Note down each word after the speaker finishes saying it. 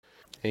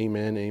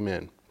Amen,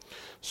 amen.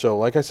 So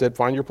like I said,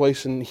 find your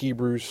place in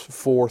Hebrews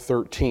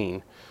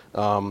 4:13.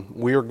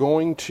 We are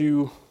going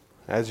to,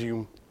 as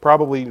you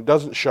probably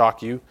doesn't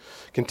shock you,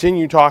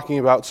 continue talking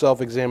about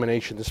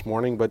self-examination this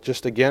morning, but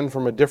just again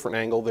from a different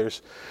angle.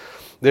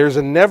 There's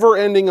a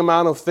never-ending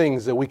amount of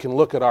things that we can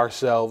look at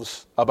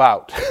ourselves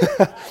about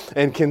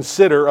and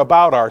consider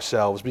about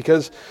ourselves,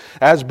 because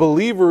as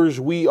believers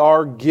we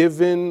are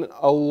given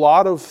a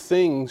lot of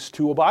things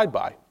to abide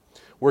by.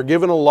 We're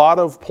given a lot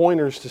of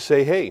pointers to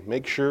say, hey,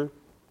 make sure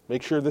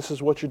this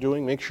is what you're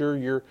doing. Make sure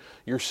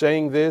you're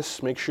saying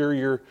this. Make sure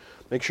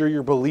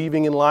you're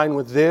believing in line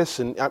with this.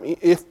 And I mean,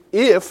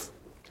 if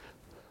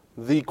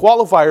the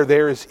qualifier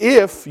there is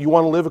if you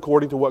want to live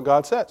according to what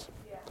God says,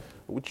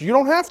 which you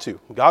don't have to.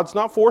 God's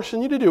not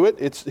forcing you to do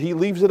it. He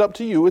leaves it up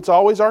to you. It's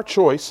always our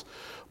choice.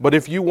 But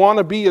if you want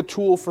to be a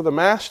tool for the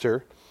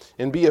Master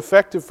and be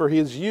effective for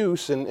His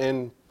use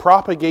and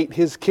propagate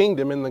His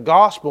kingdom and the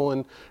gospel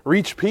and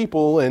reach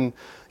people and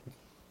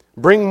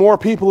bring more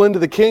people into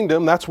the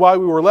kingdom, that's why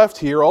we were left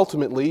here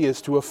ultimately,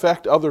 is to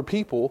affect other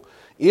people.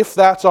 If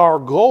that's our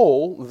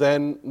goal,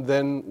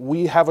 then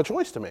we have a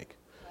choice to make.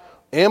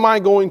 Am I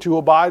going to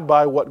abide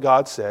by what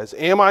God says?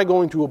 Am I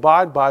going to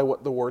abide by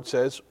what the Word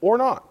says or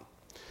not?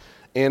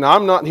 And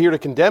I'm not here to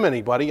condemn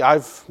anybody.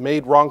 I've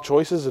made wrong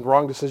choices and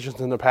wrong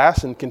decisions in the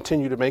past and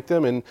continue to make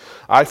them. And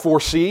I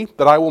foresee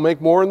that I will make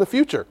more in the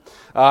future,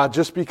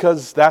 just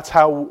because that's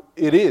how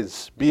it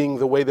is, being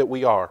the way that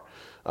we are.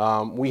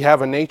 We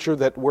have a nature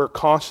that we're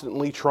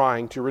constantly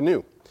trying to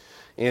renew.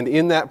 And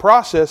in that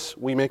process,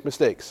 we make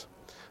mistakes.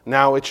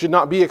 Now, it should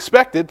not be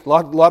expected. A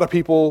lot of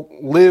people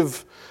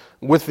live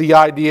with the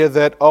idea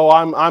that,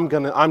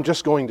 I'm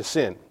just going to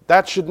sin.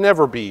 That should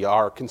never be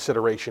our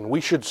consideration. We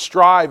should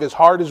strive as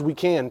hard as we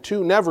can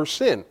to never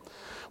sin.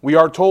 We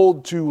are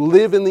told to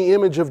live in the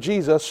image of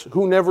Jesus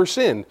who never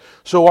sinned.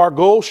 So our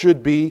goal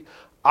should be,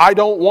 I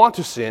don't want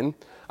to sin.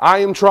 I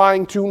am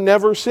trying to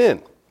never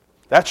sin.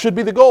 That should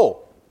be the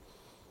goal.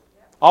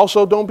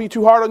 Also, don't be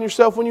too hard on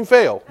yourself when you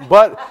fail.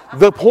 But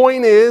the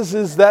point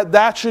is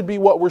that should be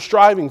what we're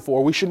striving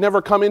for. We should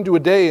never come into a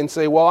day and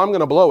say, well, I'm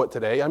going to blow it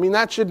today. I mean,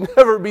 that should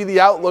never be the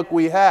outlook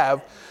we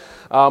have.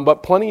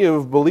 But plenty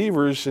of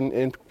believers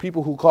and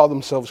people who call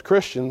themselves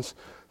Christians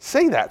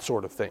say that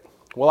sort of thing.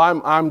 Well,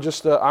 I'm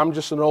just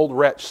an old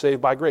wretch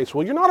saved by grace.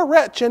 Well, you're not a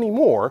wretch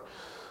anymore.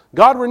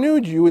 God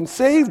renewed you and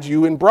saved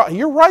you and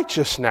you're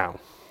righteous now.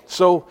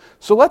 So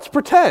let's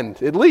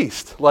pretend, at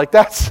least, like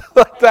that's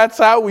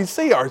how we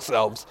see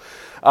ourselves,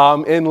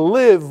 and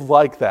live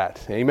like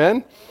that.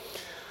 Amen?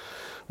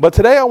 But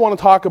today I want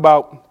to talk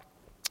about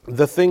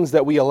the things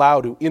that we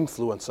allow to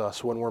influence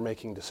us when we're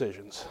making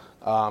decisions.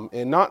 I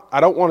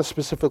don't want to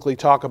specifically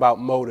talk about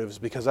motives,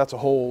 because that's a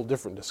whole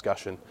different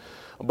discussion.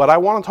 But I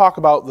want to talk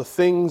about the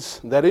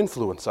things that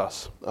influence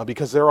us,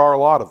 because there are a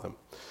lot of them.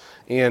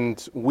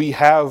 And we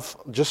have,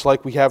 just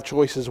like we have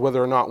choices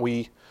whether or not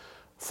we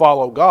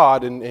follow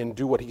God and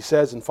do what He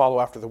says and follow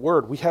after the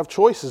Word, we have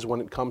choices when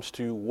it comes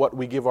to what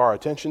we give our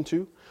attention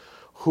to,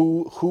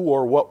 who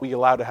or what we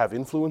allow to have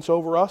influence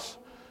over us.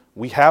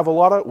 We have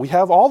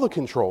all the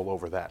control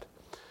over that.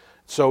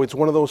 So it's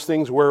one of those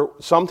things where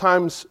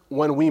sometimes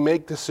when we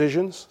make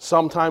decisions,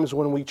 sometimes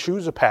when we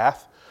choose a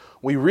path,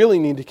 we really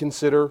need to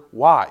consider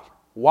why.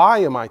 Why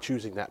am I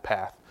choosing that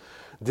path?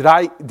 Did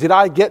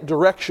I get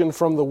direction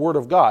from the Word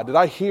of God? Did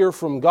I hear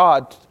from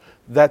God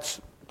that's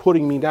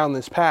putting me down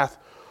this path?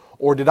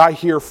 Or did I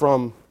hear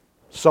from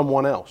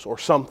someone else or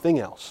something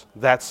else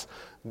that's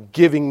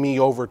giving me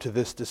over to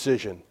this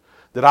decision?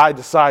 Did I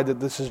decide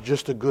that this is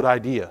just a good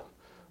idea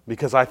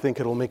because I think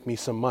it'll make me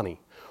some money?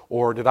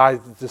 Or did I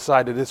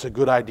decide that it's a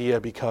good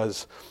idea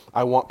because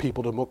I want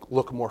people to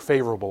look more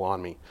favorable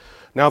on me?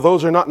 Now,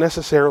 those are not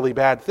necessarily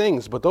bad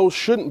things, but those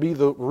shouldn't be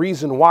the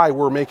reason why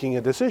we're making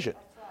a decision.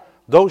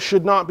 Those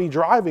should not be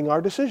driving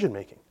our decision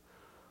making.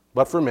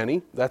 But for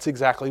many, that's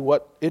exactly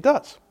what it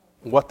does,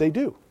 what they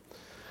do.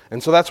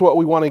 And so that's what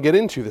we want to get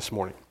into this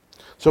morning.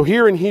 So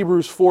here in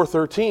Hebrews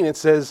 4:13 it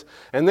says,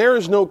 "And there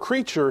is no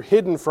creature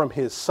hidden from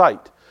His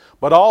sight,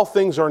 but all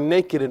things are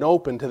naked and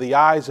open to the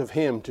eyes of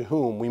Him to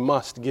whom we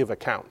must give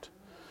account."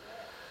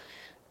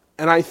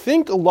 And I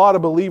think a lot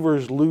of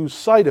believers lose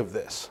sight of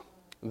this,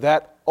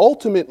 that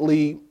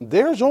ultimately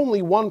there's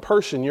only one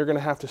person you're going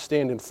to have to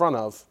stand in front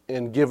of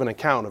and give an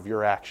account of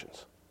your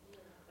actions.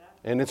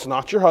 And it's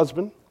not your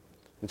husband,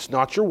 it's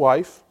not your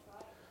wife,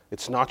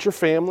 it's not your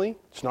family,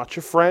 it's not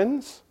your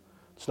friends,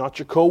 it's not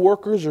your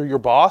coworkers or your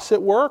boss at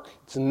work.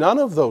 It's none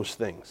of those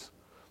things.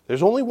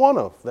 There's only one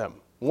of them,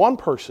 one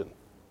person,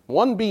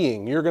 one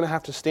being you're going to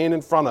have to stand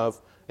in front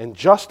of and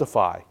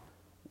justify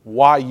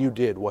why you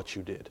did what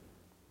you did.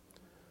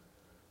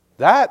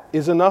 That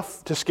is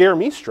enough to scare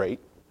me straight.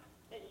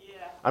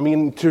 I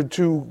mean,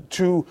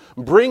 to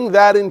bring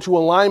that into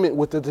alignment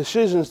with the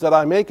decisions that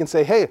I make and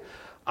say, hey,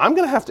 I'm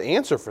going to have to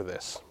answer for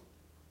this.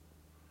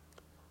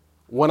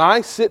 When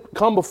I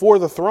come before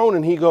the throne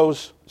and He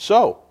goes,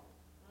 so,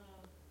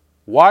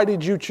 why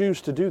did you choose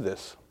to do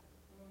this?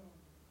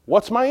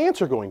 What's my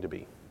answer going to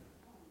be?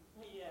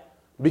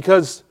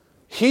 Because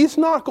he's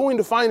not going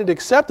to find it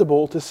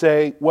acceptable to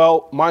say,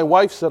 well, my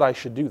wife said I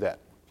should do that.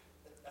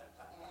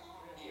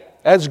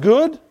 As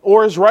good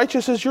or as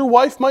righteous as your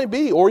wife might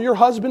be or your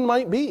husband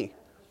might be,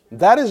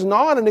 that is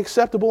not an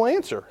acceptable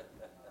answer.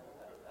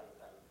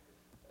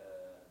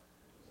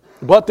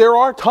 But there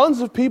are tons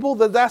of people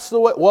that's the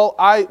way, well,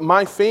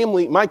 my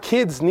family, my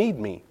kids need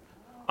me.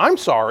 I'm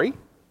sorry.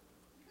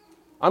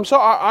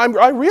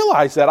 I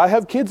realize that. I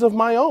have kids of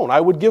my own.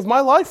 I would give my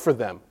life for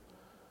them.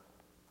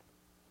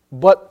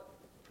 But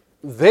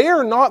they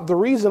are not the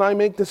reason I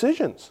make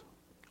decisions.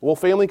 Well,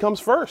 family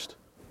comes first.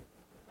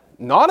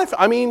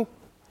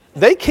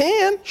 They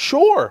can,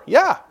 sure,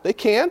 yeah, they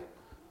can.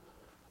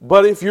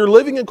 But if you're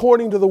living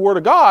according to the Word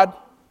of God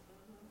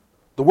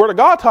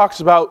talks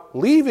about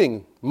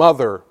leaving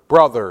mother,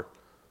 brother,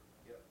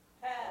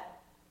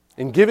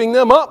 and giving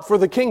them up for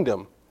the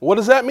kingdom. What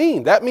does that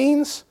mean? That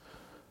means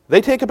they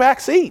take a back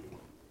seat.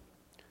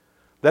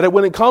 That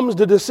when it comes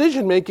to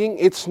decision making,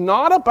 it's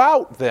not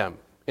about them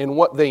and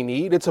what they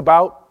need. It's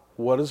about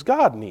what does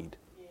God need?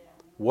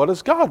 What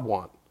does God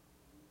want?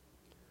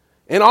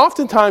 And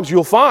oftentimes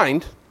you'll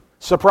find,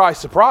 surprise,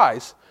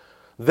 surprise,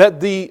 that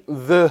the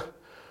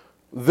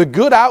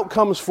good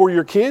outcomes for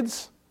your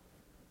kids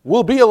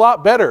will be a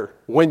lot better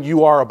when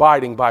you are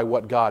abiding by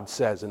what God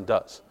says and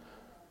does.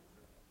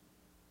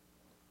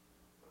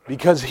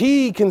 Because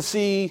He can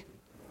see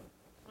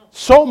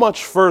so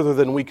much further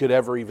than we could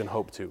ever even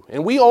hope to.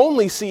 And we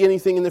only see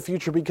anything in the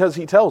future because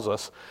He tells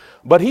us,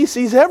 but He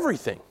sees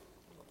everything.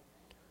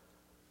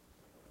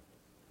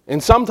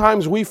 And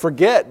sometimes we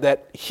forget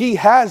that He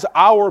has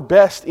our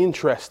best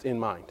interest in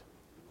mind.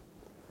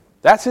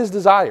 That's His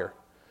desire.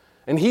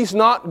 And He's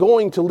not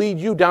going to lead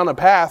you down a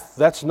path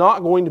that's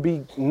not going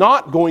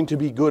to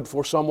be good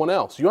for someone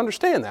else. You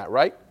understand that,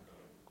 right?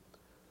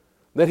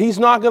 That He's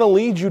not going to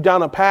lead you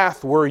down a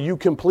path where you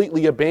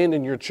completely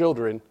abandon your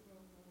children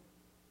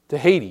to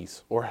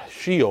Hades or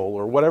Sheol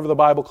or whatever the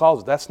Bible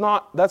calls it. That's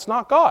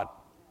not God.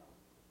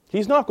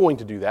 He's not going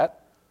to do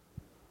that.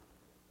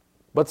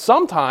 But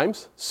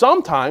sometimes,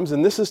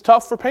 and this is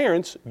tough for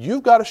parents,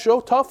 you've got to show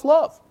tough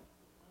love.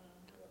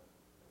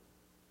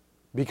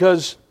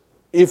 Because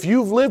if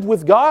you've lived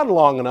with God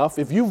long enough,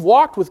 if you've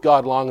walked with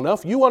God long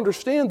enough, you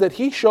understand that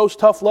He shows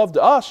tough love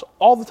to us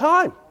all the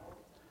time.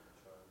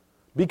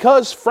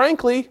 Because,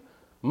 frankly,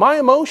 my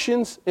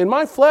emotions and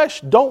my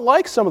flesh don't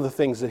like some of the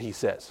things that He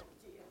says.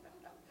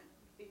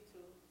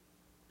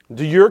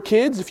 Do your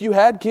kids, if you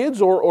had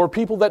kids or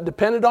people that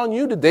depended on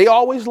you, did they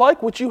always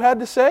like what you had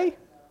to say?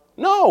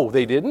 No,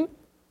 they didn't.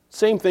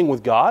 Same thing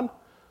with God.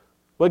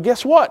 But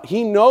guess what?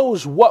 He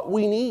knows what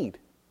we need.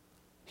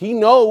 He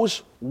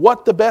knows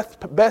what the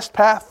best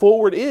path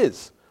forward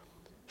is.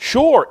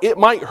 Sure, it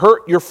might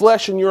hurt your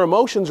flesh and your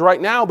emotions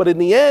right now, but in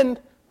the end,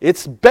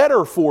 it's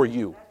better for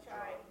you.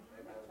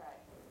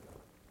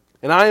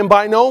 And I am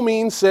by no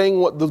means saying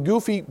what the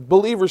goofy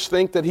believers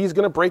think, that He's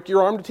going to break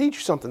your arm to teach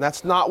you something.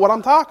 That's not what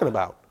I'm talking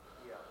about.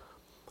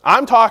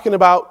 I'm talking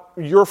about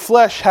your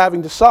flesh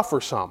having to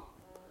suffer some,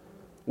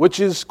 which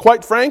is,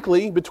 quite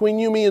frankly, between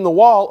you, me, and the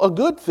wall, a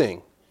good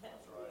thing.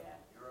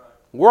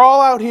 We're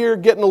all out here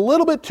getting a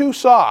little bit too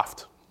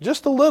soft,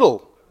 just a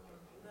little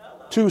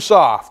too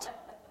soft.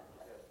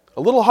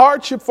 A little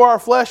hardship for our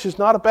flesh is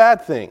not a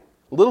bad thing.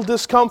 A little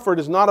discomfort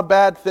is not a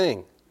bad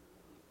thing.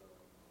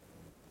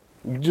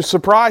 You're just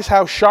surprised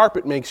how sharp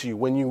it makes you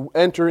when you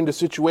enter into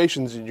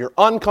situations and you're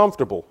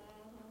uncomfortable.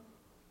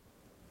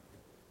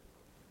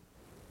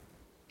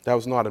 That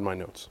was not in my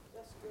notes.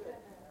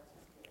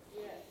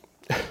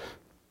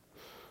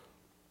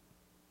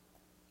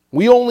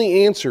 We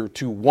only answer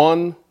to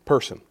one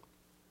person.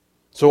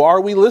 So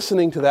are we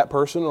listening to that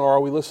person, or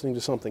are we listening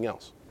to something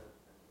else?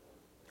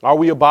 Are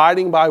we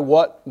abiding by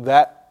what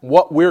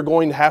we're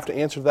going to have to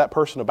answer to that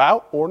person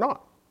about, or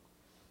not?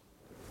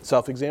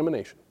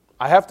 Self-examination.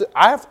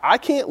 I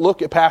can't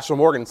look at Pastor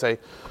Morgan and say,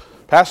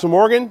 Pastor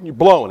Morgan, you're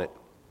blowing it.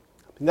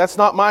 It's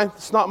not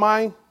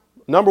my,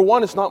 number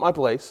one, it's not my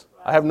place.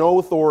 I have no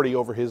authority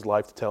over his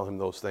life to tell him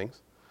those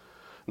things.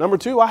 Number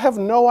two, I have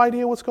no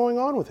idea what's going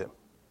on with him.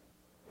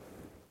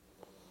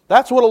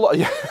 That's what a lot.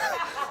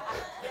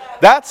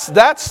 That's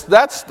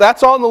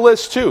on the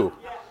list too.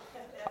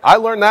 I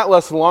learned that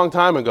lesson a long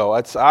time ago.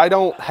 I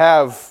don't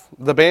have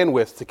the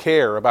bandwidth to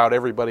care about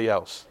everybody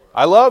else.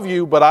 I love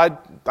you, but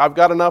I've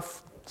got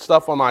enough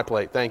stuff on my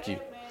plate. Thank you.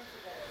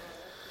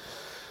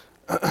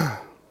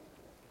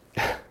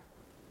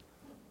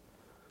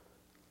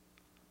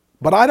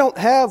 But I don't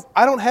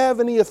have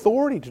any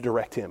authority to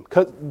direct him.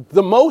 Because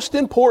the most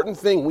important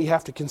thing we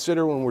have to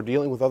consider when we're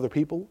dealing with other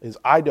people is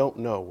I don't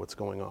know what's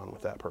going on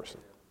with that person.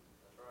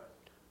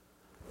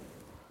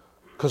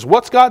 Because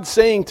what's God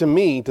saying to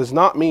me does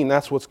not mean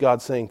that's what's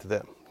God saying to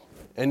them.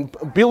 And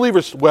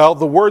believers, well,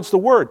 the word's the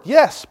word.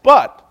 Yes,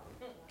 but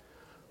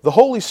the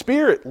Holy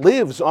Spirit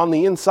lives on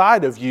the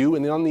inside of you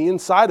and on the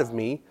inside of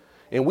me,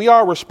 and we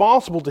are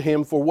responsible to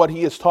Him for what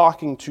He is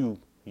talking to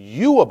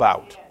you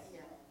about.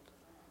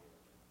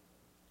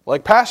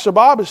 Like Pastor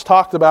Bob has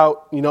talked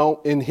about,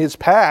 in his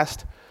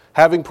past,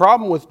 having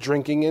problem with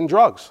drinking and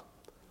drugs.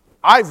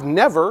 I've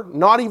never,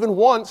 not even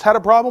once, had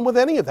a problem with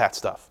any of that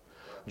stuff.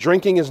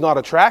 Drinking is not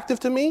attractive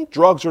to me.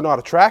 Drugs are not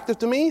attractive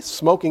to me.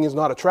 Smoking is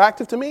not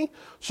attractive to me.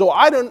 So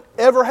I don't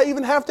ever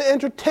even have to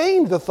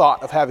entertain the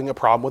thought of having a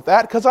problem with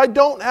that because I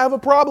don't have a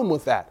problem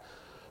with that.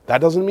 That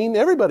doesn't mean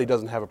everybody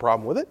doesn't have a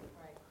problem with it.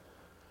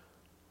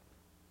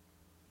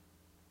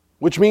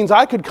 Which means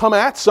I could come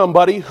at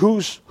somebody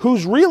who's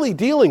really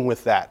dealing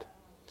with that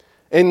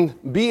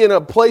and be in a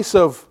place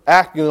of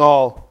acting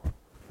all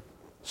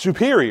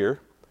superior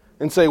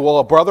and say,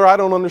 well, brother, I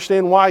don't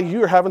understand why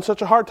you're having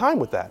such a hard time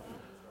with that.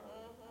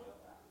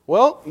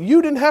 Well,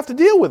 you didn't have to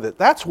deal with it.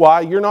 That's why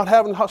you're not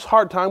having a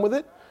hard time with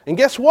it. And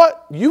guess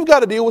what? You've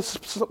got to deal with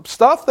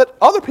stuff that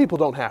other people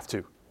don't have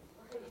to.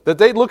 That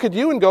they'd look at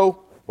you and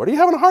go, what are you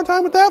having a hard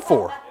time with that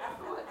for?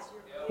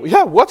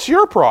 Yeah, what's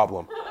your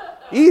problem?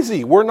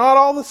 Easy. We're not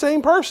all the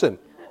same person.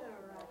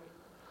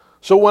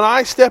 So when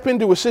I step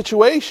into a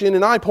situation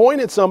and I point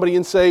at somebody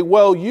and say,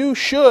 well, you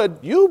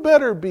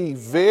better be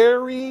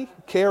very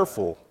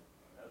careful.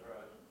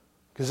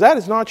 Because that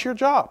is not your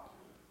job.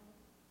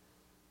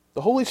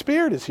 The Holy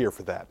Spirit is here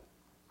for that.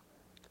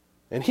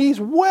 And He's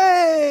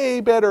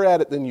way better at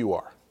it than you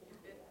are.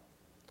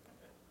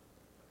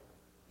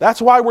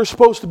 That's why we're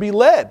supposed to be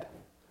led.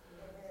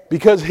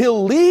 Because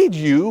He'll lead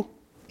you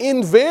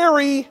in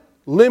very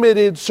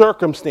limited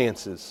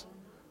circumstances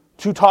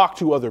to talk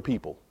to other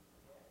people.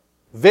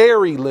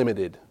 Very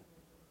limited.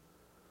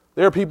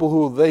 There are people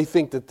who they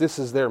think that this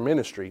is their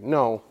ministry.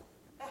 No.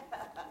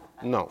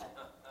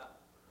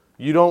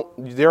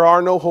 There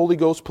are no Holy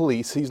Ghost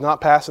police. He's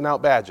not passing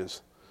out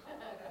badges.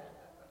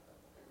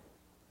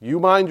 You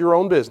mind your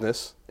own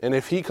business, and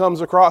if He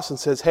comes across and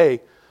says,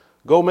 hey,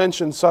 go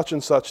mention such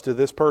and such to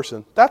this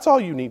person, that's all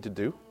you need to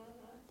do.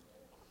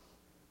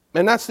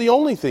 And that's the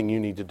only thing you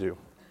need to do.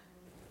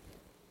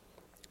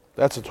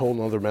 That's a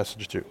whole other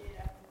message too.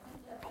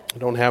 I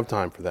don't have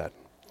time for that.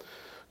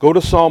 Go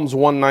to Psalms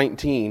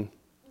 119,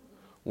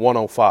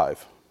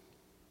 105.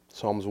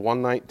 Psalms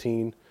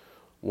 119,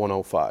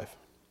 105.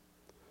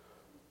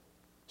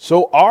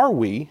 So are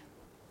we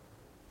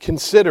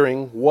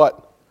considering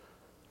what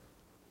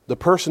the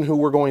person who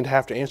we're going to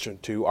have to answer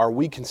to, are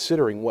we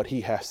considering what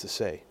he has to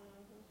say?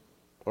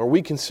 Are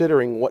we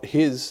considering what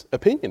his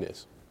opinion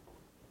is?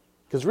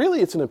 Because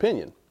really it's an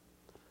opinion.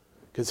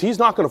 Because he's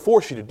not going to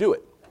force you to do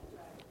it.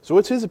 So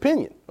it's his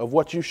opinion of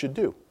what you should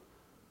do.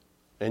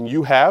 And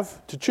you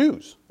have to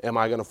choose. Am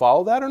I going to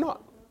follow that or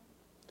not?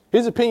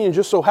 His opinion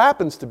just so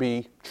happens to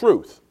be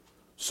truth.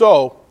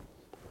 So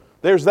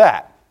there's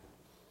that.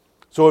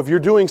 So if you're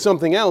doing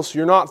something else,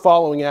 you're not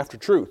following after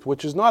truth,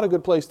 which is not a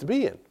good place to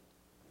be in.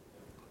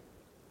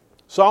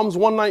 Psalms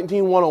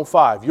 119,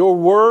 105. Your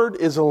word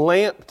is a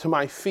lamp to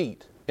my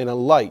feet and a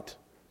light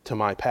to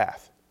my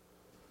path.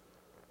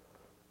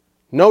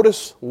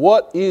 Notice,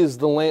 what is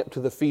the lamp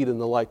to the feet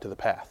and the light to the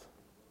path?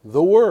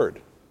 The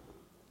word.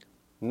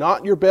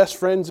 Not your best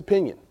friend's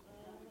opinion.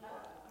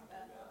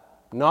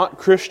 Not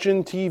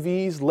Christian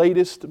TV's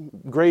latest,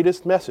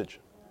 greatest message.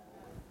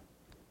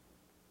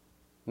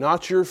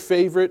 Not your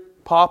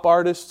favorite pop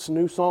artist's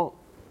new song.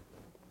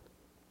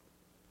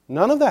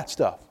 None of that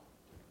stuff.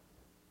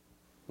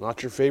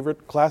 Not your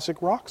favorite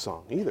classic rock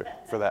song either,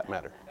 for that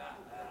matter.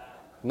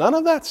 None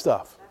of that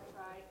stuff.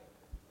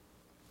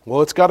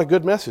 Well, it's got a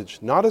good message.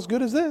 Not as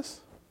good as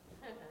this.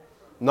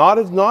 Not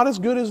as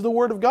good as the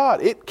Word of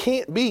God. It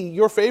can't be,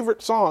 your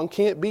favorite song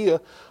can't be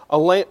a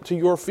lamp to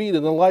your feet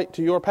and a light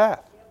to your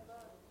path.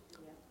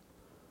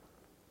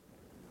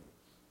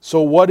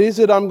 So what is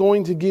it I'm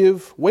going to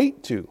give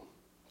weight to?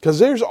 Because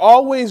there's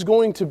always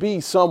going to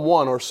be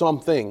someone or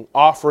something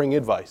offering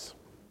advice.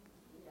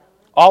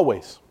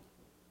 Always.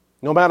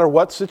 No matter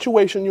what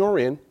situation you're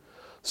in,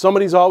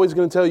 somebody's always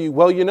going to tell you,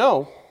 well, you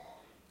know,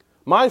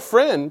 my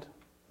friend,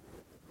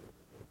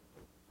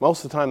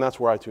 most of the time that's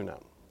where I tune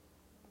out.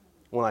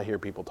 When I hear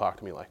people talk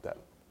to me like that.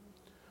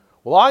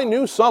 Well, I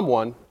knew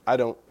someone. I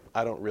don't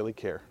really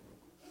care.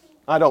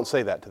 I don't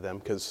say that to them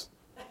because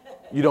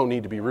you don't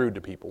need to be rude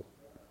to people.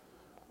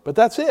 But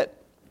that's it.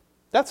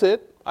 That's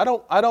it. I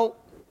don't,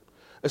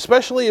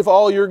 especially if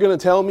all you're going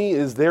to tell me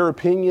is their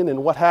opinion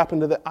and what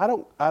happened to them. I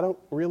don't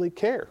really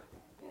care.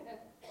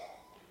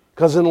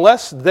 Because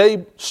unless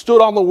they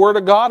stood on the Word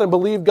of God and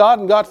believed God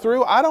and got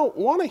through, I don't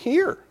want to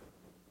hear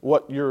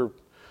what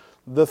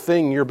the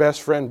thing your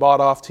best friend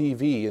bought off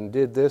TV and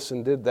did this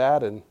and did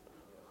that and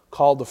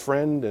called a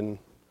friend and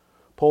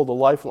pulled a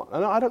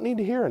lifeline. I don't need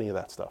to hear any of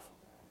that stuff.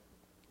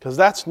 Because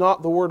that's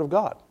not the Word of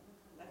God.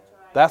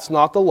 That's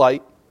not the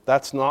light.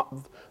 That's not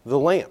the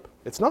lamp.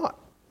 It's not.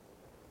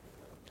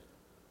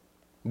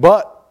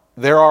 But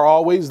there are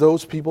always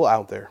those people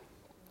out there.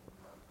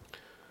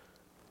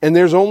 And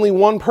there's only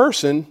one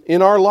person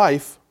in our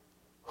life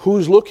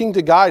who's looking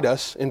to guide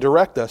us and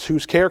direct us,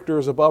 whose character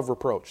is above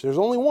reproach. There's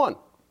only one.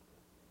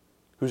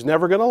 Who's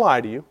never going to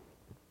lie to you,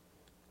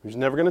 who's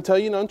never going to tell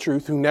you an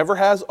untruth, who never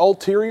has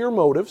ulterior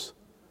motives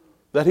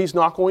that he's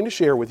not going to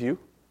share with you.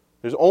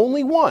 There's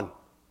only one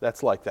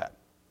that's like that,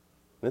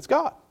 and it's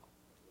God.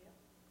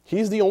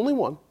 He's the only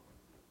one.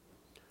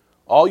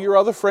 All your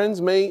other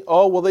friends may,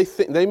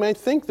 they may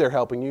think they're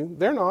helping you.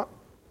 They're not.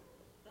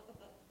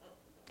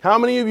 How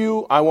many of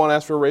you, I won't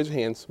ask for a raise of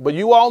hands, but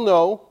you all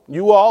know,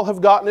 you all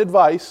have gotten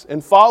advice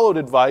and followed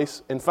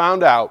advice and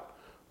found out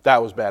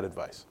that was bad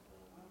advice?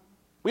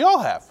 We all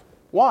have.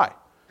 Why?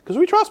 Because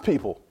we trust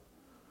people.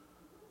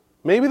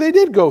 Maybe they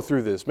did go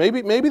through this.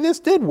 Maybe this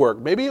did work.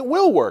 Maybe it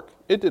will work.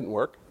 It didn't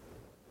work.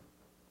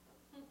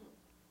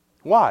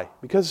 Why?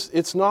 Because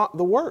it's not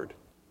the Word.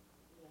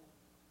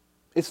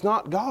 It's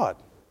not God.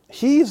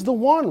 He's the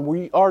one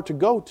we are to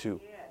go to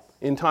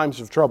in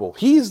times of trouble.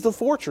 He's the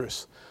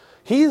fortress.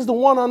 He's the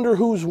one under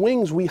whose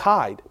wings we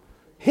hide.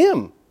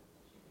 Him.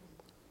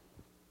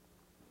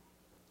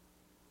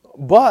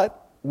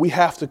 But we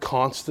have to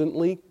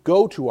constantly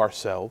go to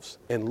ourselves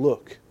and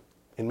look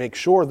and make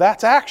sure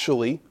that's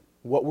actually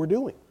what we're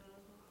doing.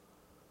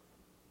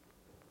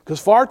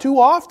 Because far too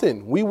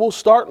often we will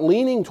start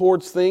leaning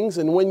towards things,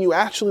 and when you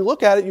actually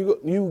look at it,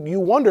 you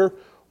wonder,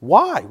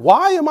 why?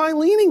 Why am I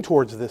leaning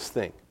towards this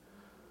thing?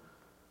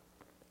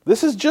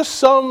 This is just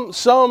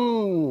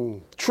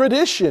some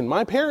tradition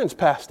my parents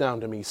passed down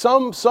to me.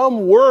 Some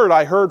word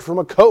I heard from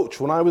a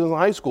coach when I was in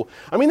high school.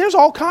 I mean, there's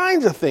all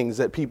kinds of things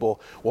that people,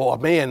 well,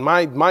 man,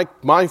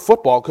 my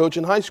football coach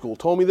in high school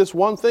told me this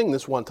one thing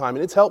this one time,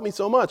 and it's helped me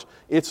so much.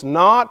 It's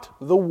not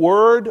the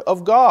Word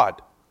of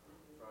God.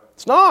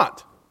 It's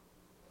not.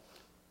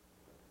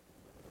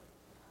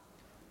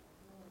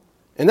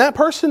 And that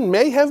person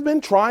may have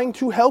been trying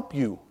to help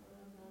you.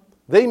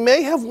 They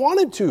may have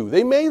wanted to.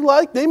 They may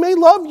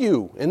love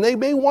you, and they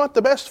may want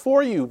the best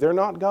for you. They're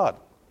not God.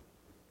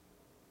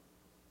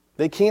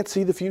 They can't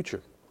see the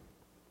future.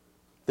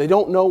 They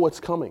don't know what's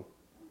coming.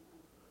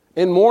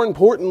 And more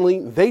importantly,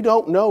 they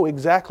don't know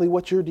exactly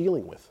what you're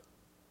dealing with.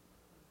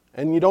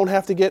 And you don't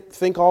have to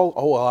think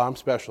I'm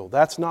special.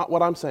 That's not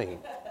what I'm saying.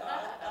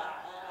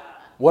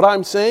 What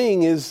I'm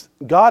saying is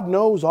God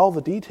knows all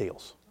the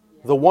details.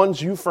 The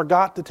ones you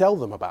forgot to tell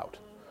them about.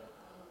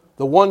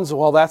 The ones,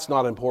 well, that's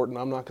not important.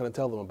 I'm not going to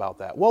tell them about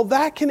that. Well,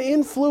 that can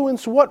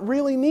influence what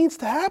really needs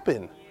to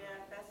happen.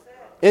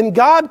 And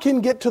God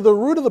can get to the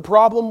root of the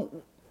problem.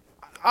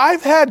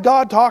 I've had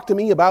God talk to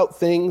me about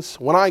things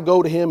when I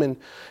go to Him and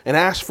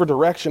ask for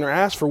direction or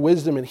ask for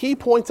wisdom, and He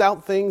points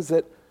out things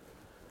that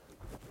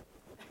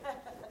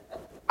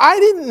I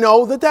didn't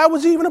know that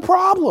was even a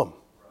problem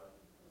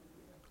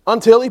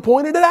until He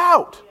pointed it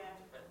out.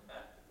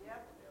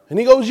 And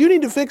He goes, you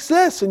need to fix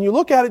this. And you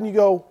look at it and you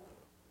go,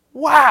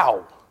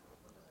 wow.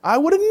 I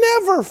would have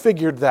never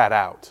figured that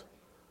out.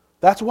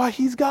 That's why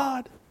He's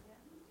God.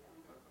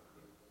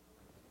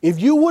 If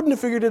you wouldn't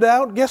have figured it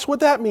out, guess what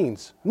that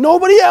means?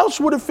 Nobody else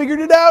would have figured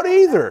it out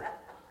either.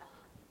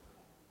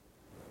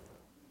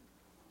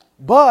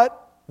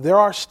 But there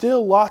are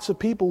still lots of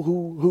people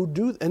who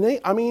do,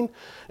 and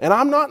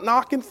I'm not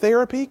knocking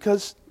therapy,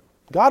 because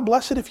God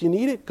bless it, if you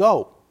need it,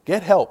 go.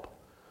 Get help.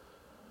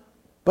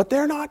 But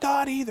they're not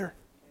God either.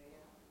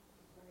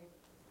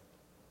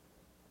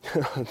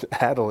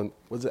 Adeline,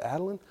 was it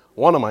Adeline?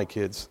 One of my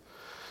kids.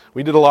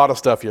 We did a lot of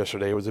stuff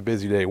yesterday. It was a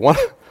busy day. One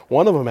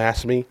of them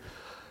asked me,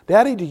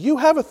 Daddy, do you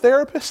have a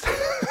therapist?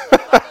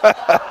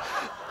 I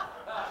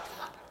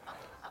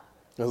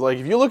was like,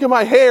 if you look at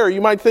my hair,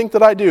 you might think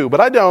that I do,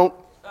 but I don't.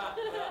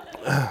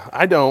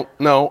 I don't.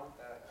 No.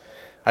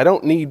 I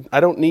don't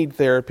need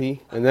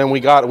therapy. And then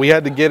we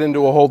had to get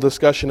into a whole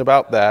discussion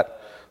about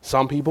that.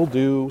 Some people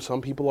do,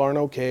 some people aren't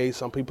okay,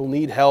 some people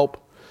need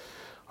help.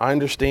 I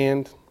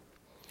understand.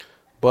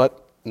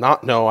 But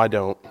no, I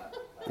don't.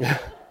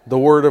 The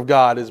Word of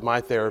God is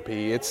my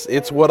therapy.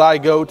 It's what I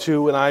go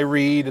to and I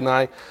read and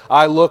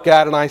I look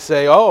at and I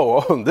say,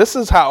 oh, this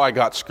is how I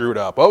got screwed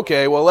up.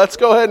 Okay, well, let's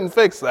go ahead and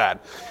fix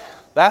that.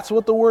 That's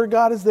what the Word of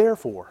God is there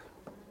for.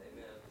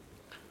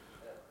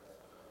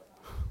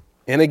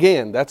 And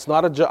again, that's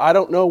not I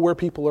don't know where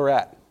people are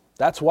at.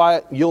 That's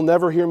why you'll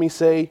never hear me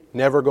say,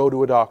 never go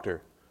to a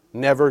doctor.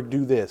 Never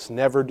do this,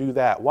 never do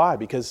that. Why?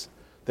 Because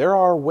there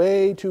are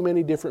way too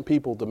many different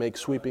people to make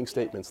sweeping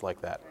statements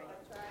like that.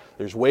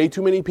 There's way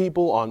too many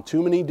people on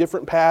too many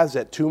different paths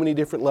at too many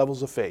different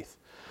levels of faith.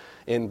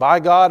 And by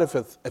God, if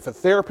a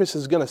therapist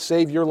is going to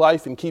save your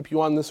life and keep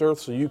you on this earth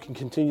so you can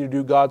continue to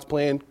do God's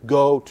plan,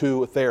 go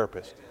to a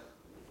therapist.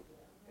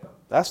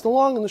 That's the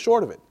long and the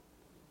short of it.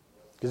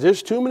 Because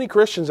there's too many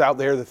Christians out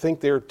there that think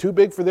they're too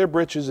big for their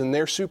britches and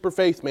they're super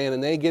faith, man,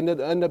 and they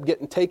end up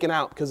getting taken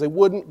out because they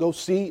wouldn't go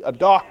see a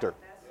doctor.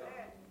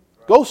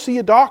 Go see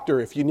a doctor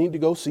if you need to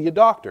go see a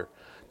doctor.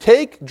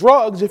 Take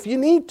drugs if you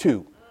need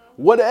to.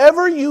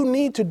 Whatever you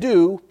need to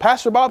do,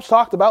 Pastor Bob's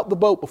talked about the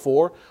boat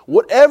before,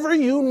 whatever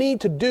you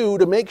need to do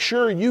to make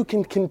sure you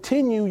can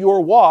continue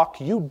your walk,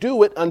 you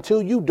do it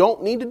until you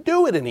don't need to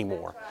do it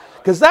anymore.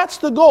 Because that's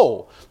the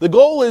goal. The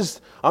goal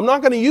is, I'm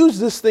not going to use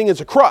this thing as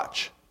a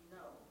crutch.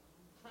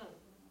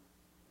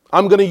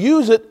 I'm going to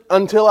use it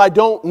until I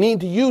don't need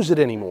to use it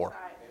anymore.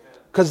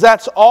 Because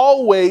that's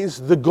always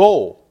the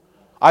goal.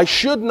 I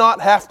should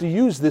not have to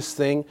use this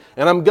thing,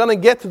 and I'm going to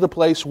get to the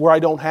place where I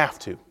don't have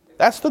to.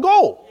 That's the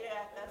goal. Yeah,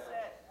 that's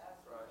it.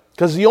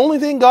 Because the only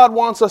thing God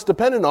wants us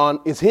dependent on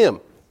is Him.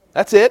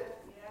 That's it.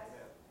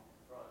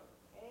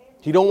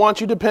 He don't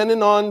want you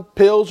dependent on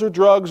pills or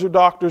drugs or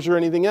doctors or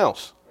anything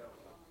else.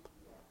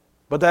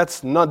 But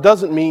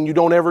doesn't mean you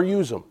don't ever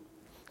use them.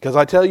 Because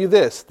I tell you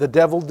this, the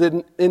devil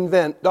didn't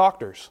invent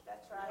doctors.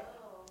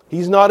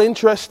 He's not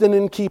interested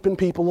in keeping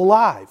people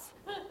alive.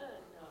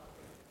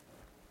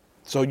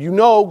 So you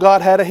know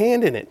God had a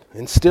hand in it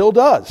and still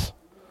does.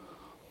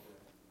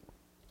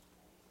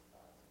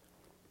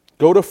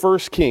 Go to 1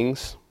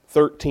 Kings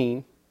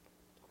 13.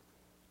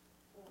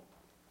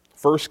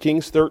 1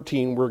 Kings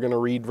 13, we're going to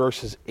read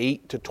verses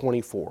 8 to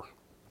 24.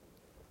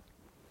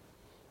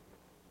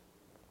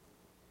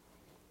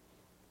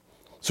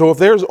 So if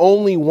there's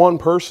only one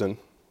person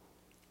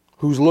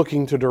who's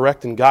looking to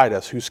direct and guide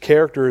us, whose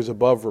character is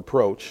above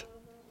reproach,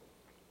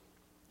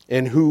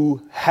 and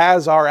who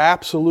has our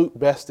absolute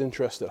best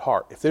interest at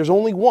heart, if there's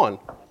only one,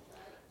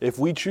 if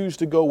we choose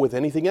to go with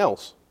anything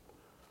else,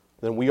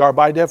 then we are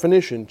by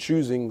definition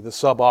choosing the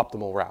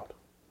suboptimal route.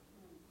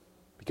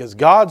 Because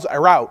God's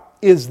route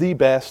is the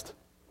best,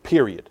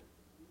 period.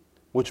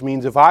 Which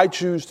means if I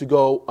choose to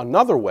go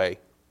another way,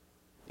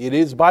 it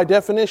is by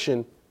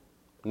definition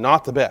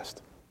not the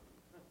best.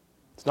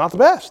 It's not the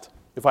best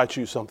if I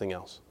choose something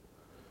else.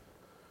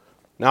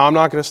 Now, I'm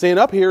not going to stand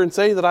up here and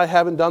say that I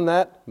haven't done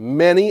that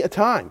many a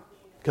time,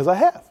 because I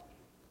have.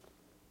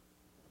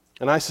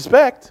 And I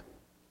suspect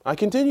I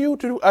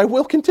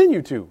will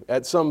continue to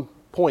at some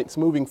points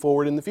moving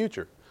forward in the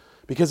future.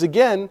 Because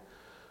again,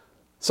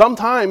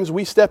 sometimes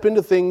we step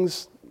into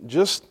things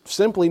just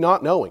simply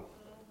not knowing.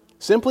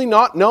 Simply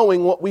not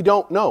knowing what we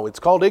don't know. It's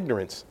called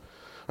ignorance.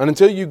 And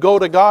until you go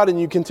to God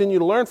and you continue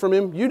to learn from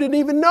Him, you didn't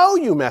even know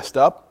you messed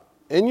up,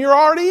 and you're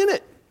already in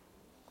it.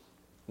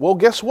 Well,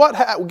 guess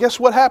what? Guess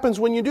what happens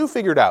when you do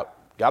figure it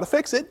out? Got to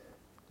fix it.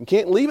 You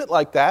can't leave it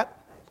like that.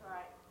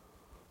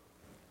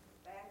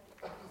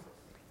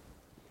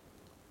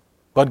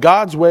 But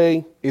God's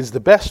way is the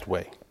best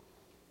way.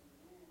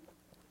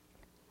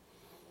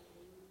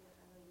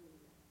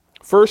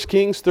 1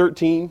 Kings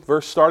 13,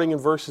 starting in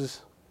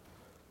verses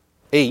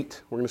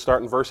 8. We're going to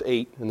start in verse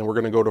 8, and then we're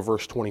going to go to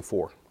verse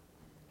 24.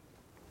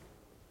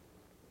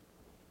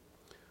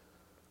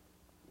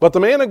 But the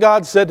man of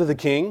God said to the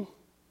king,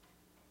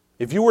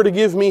 "If you were to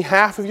give me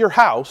half of your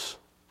house,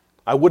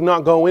 I would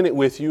not go in it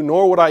with you,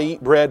 nor would I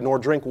eat bread nor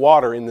drink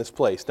water in this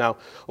place." Now,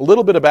 a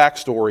little bit of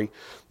backstory.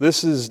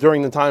 This is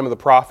during the time of the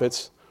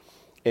prophets,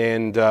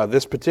 and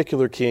this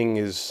particular king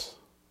is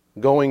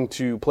going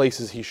to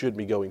places he shouldn't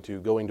be going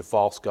to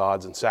false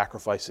gods and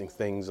sacrificing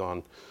things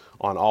on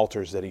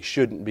altars that he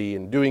shouldn't be,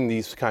 and doing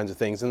these kinds of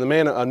things. And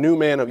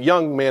a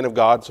young man of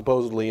God,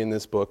 supposedly in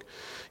this book,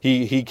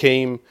 he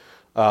came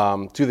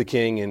to the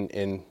king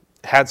and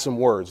had some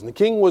words. And the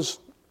king was,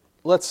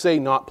 let's say,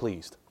 not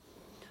pleased.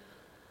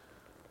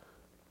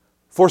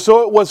 "For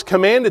so it was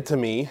commanded to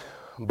me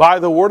by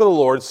the word of the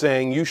Lord,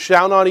 saying, You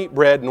shall not eat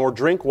bread, nor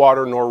drink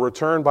water, nor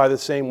return by the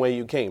same way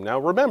you came." Now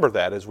remember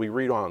that as we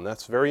read on.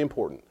 That's very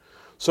important.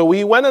 "So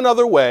he went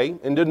another way,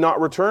 and did not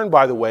return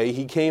by the way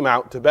he came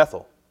out to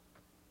Bethel.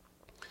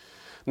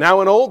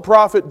 Now an old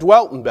prophet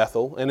dwelt in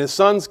Bethel, and his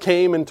sons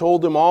came and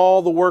told him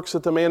all the works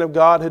that the man of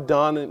God had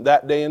done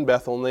that day in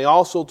Bethel, and they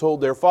also told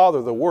their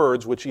father the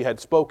words which he had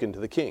spoken to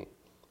the king.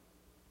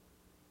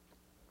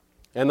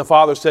 And the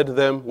father said to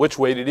them, Which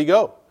way did he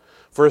go?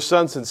 For his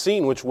sons had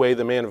seen which way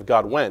the man of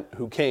God went,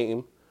 who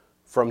came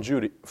from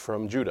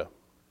Judah.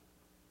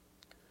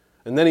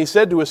 And then he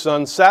said to his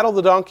son, Saddle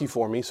the donkey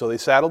for me. So they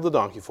saddled the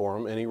donkey for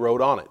him, and he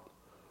rode on it.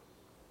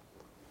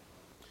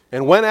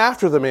 And went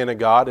after the man of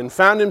God, and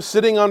found him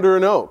sitting under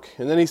an oak.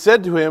 And then he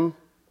said to him,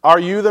 Are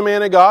you the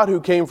man of God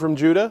who came from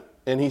Judah?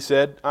 And he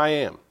said, I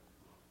am.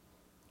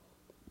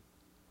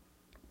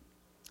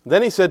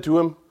 Then he said to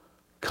him,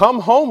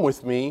 Come home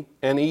with me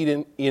and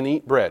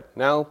eat bread.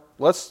 Now,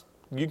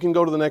 you can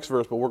go to the next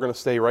verse, but we're going to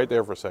stay right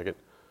there for a second.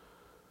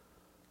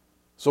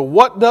 So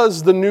what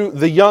does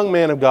the young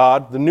man of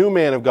God, the new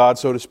man of God,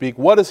 so to speak,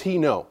 what does he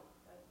know?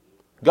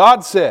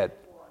 God said,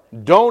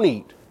 don't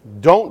eat,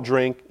 don't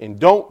drink, and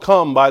don't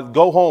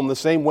go home the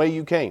same way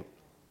you came.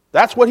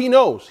 That's what he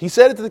knows. He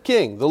said it to the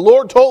king. The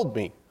Lord told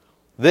me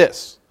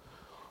this.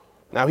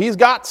 Now he's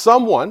got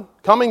someone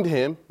coming to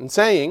him and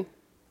saying,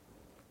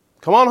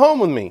 Come on home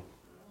with me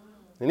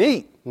and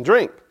eat and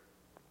drink.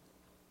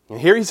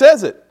 And here he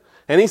says it.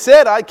 And he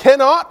said, I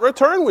cannot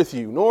return with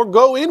you, nor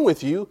go in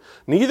with you,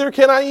 neither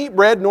can I eat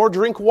bread nor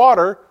drink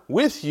water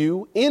with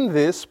you in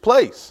this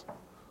place.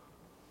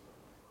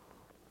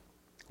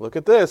 Look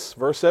at this,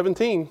 verse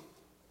 17.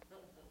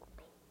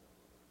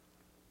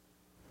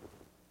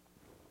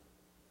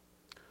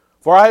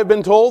 For I have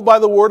been told by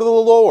the word of the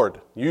Lord,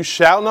 You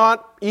shall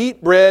not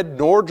eat bread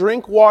nor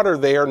drink water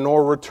there,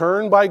 nor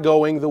return by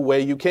going the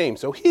way you came.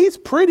 So he's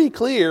pretty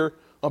clear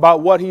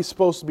about what he's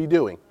supposed to be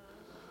doing.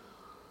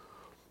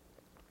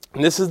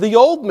 And this is the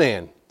old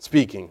man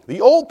speaking, the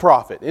old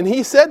prophet. And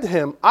he said to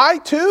him, I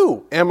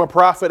too am a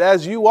prophet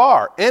as you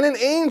are. And an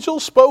angel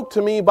spoke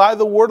to me by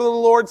the word of the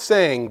Lord,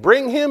 saying,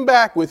 Bring him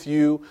back with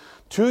you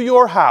to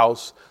your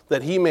house,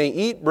 that he may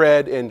eat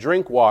bread and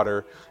drink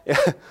water.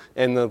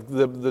 And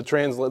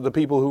the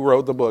people who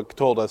wrote the book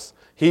told us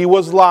he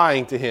was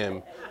lying to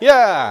him.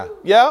 Yeah,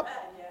 yep.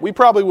 We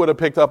probably would have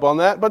picked up on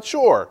that, but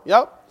sure,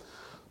 yep.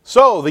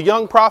 So the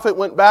young prophet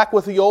went back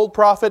with the old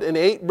prophet and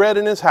ate bread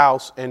in his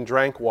house and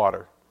drank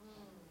water.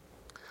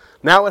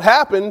 Now it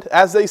happened,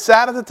 as they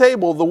sat at the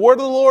table, the word of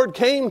the Lord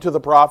came to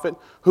the prophet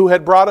who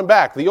had brought him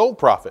back, the old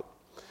prophet.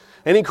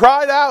 And he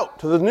cried out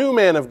to the new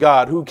man of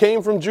God who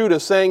came from Judah,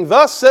 saying,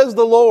 "Thus says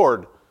the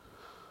Lord,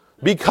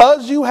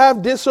 because you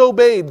have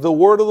disobeyed the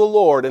word of the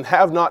Lord and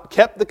have not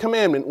kept the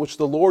commandment which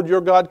the Lord your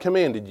God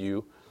commanded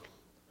you,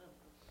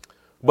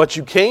 but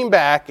you came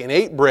back and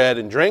ate bread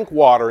and drank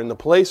water in the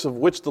place of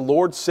which the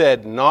Lord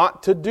said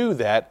not to do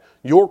that,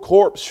 your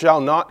corpse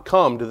shall not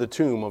come to the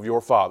tomb of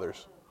your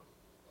fathers."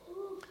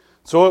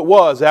 So it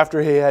was,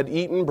 after he had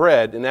eaten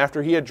bread and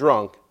after he had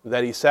drunk,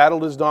 that he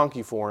saddled his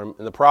donkey for him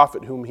and the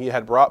prophet whom he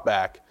had brought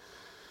back.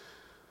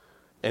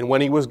 And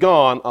when he was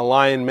gone, a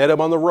lion met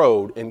him on the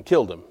road and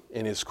killed him.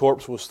 And his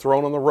corpse was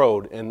thrown on the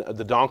road, and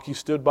the donkey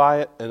stood by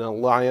it, and a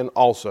lion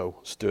also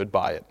stood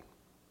by it.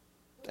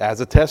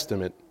 As a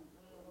testament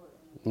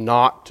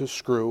not to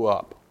screw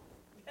up.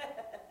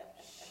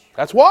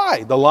 That's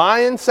why. The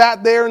lion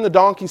sat there and the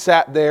donkey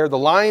sat there. The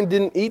lion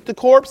didn't eat the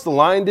corpse. The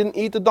lion didn't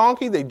eat the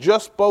donkey. They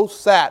just both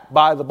sat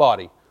by the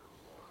body.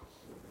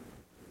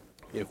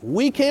 If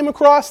we came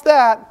across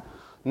that,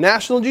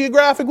 National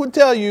Geographic would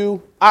tell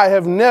you, I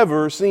have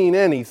never seen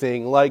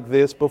anything like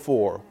this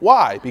before.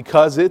 Why?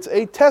 Because it's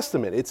a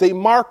testament. It's a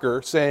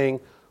marker saying,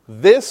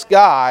 this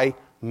guy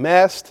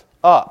messed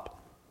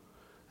up.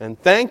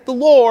 And thank the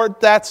Lord,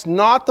 that's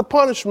not the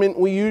punishment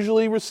we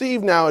usually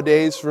receive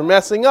nowadays for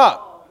messing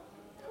up.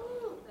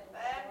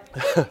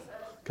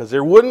 Because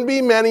there wouldn't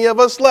be many of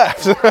us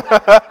left.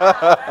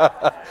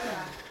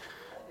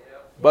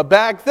 But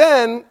back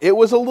then, it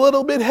was a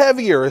little bit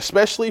heavier,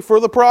 especially for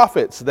the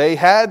prophets. They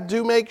had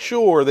to make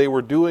sure they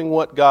were doing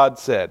what God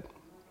said.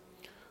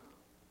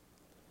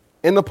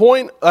 And the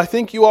point, I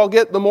think you all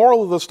get the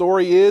moral of the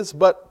story is,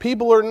 but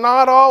people are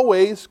not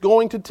always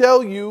going to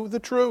tell you the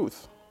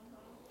truth.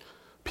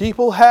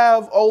 People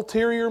have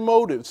ulterior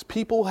motives.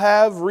 People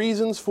have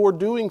reasons for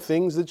doing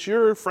things that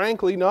you're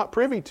frankly not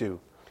privy to.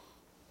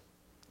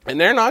 And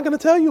they're not going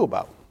to tell you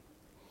about.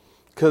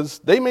 Because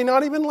they may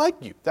not even like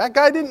you. That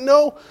guy didn't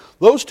know.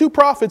 Those two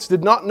prophets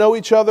did not know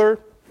each other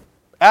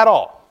at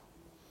all.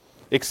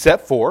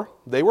 Except for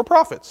they were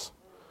prophets.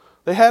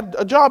 They had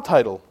a job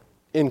title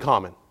in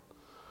common.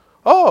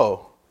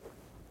 Oh,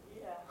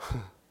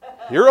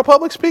 you're a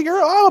public speaker?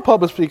 I'm a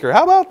public speaker.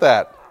 How about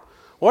that?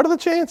 What are the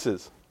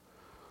chances?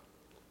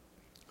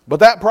 But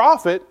that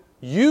prophet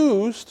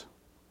used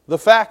the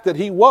fact that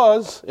he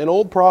was an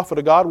old prophet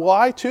of God. Well,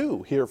 I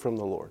too hear from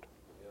the Lord.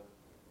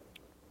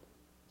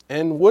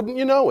 And wouldn't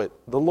you know it,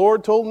 the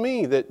Lord told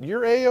me that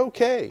you're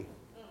A-okay.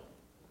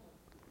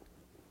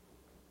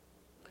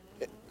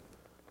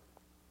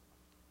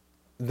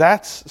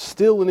 That's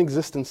still in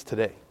existence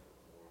today.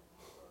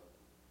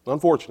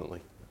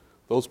 Unfortunately.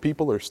 Those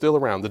people are still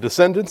around. The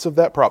descendants of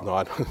that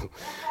prophet,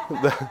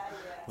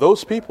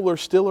 those people are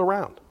still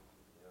around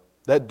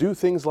that do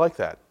things like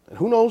that. And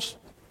who knows?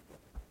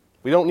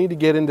 We don't need to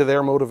get into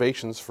their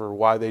motivations for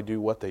why they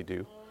do what they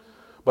do.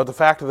 But the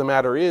fact of the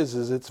matter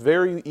is it's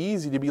very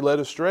easy to be led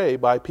astray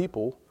by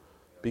people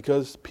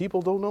because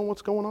people don't know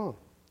what's going on.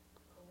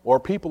 Or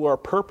people are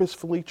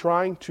purposefully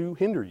trying to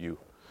hinder you.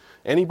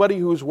 Anybody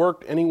who's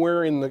worked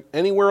anywhere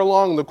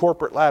along the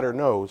corporate ladder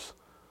knows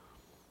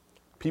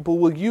people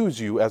will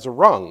use you as a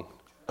rung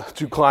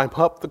to climb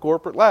up the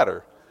corporate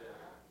ladder.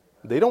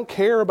 They don't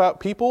care about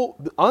people.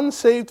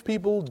 Unsaved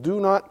people do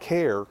not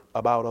care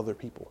about other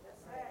people.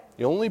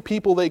 The only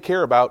people they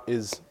care about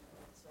is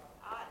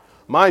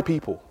my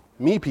people.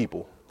 Me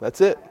people. That's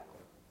it.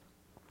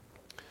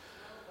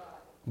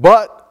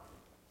 But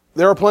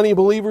there are plenty of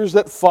believers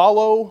that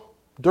follow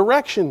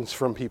directions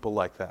from people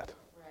like that.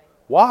 Right.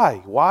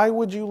 Why? Why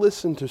would you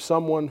listen to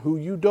someone who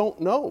you don't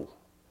know?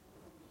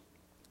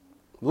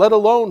 Let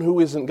alone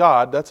who isn't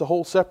God. That's a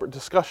whole separate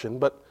discussion.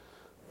 But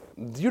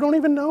you don't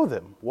even know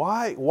them.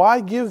 Why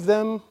give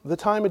them the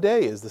time of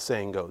day, as the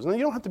saying goes? Now,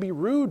 you don't have to be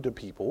rude to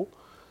people.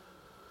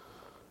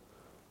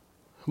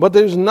 But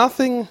there's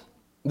nothing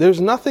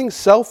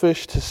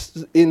selfish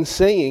in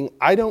saying,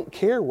 I don't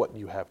care what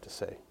you have to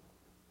say.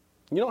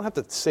 You don't have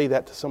to say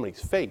that to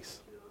somebody's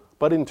face.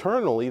 But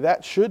internally,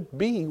 that should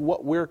be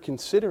what we're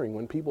considering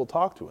when people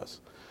talk to us.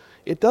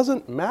 It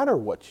doesn't matter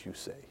what you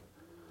say.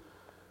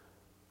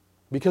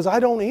 Because I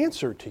don't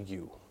answer to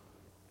you.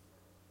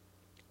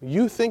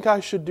 You think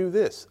I should do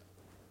this.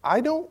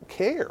 I don't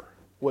care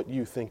what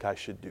you think I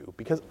should do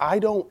because I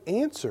don't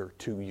answer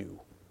to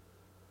you.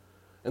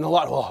 And a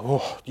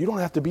lot, you don't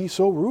have to be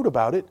so rude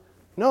about it.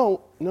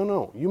 No,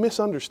 you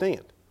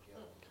misunderstand.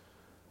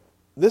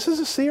 This is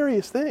a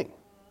serious thing.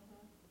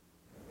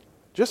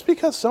 Just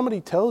because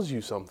somebody tells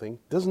you something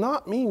does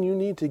not mean you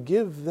need to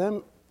give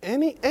them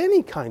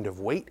any kind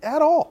of weight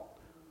at all.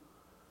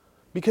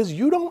 Because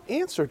you don't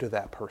answer to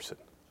that person.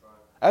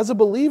 As a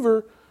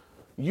believer,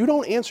 you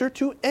don't answer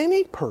to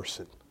any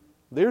person.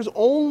 There's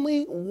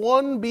only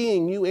one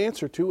being you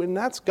answer to, and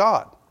that's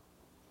God.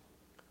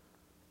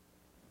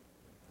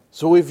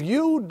 So if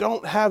you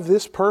don't have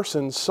this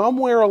person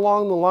somewhere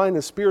along the line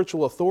of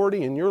spiritual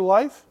authority in your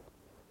life,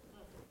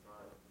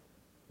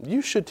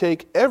 you should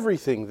take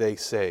everything they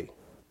say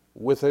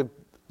with a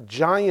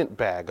giant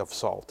bag of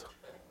salt.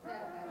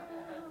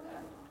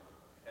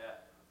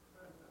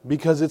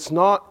 Because it's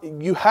not,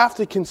 you have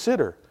to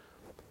consider,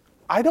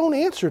 I don't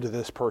answer to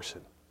this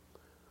person.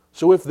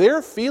 So if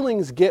their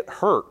feelings get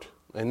hurt,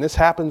 and this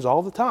happens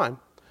all the time,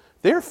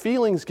 their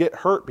feelings get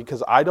hurt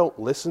because I don't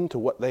listen to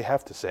what they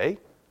have to say,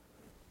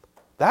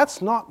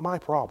 that's not my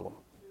problem.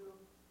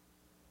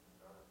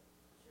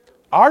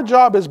 Our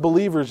job as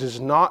believers is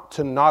not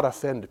to not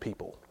offend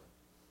people.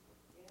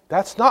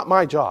 That's not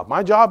my job.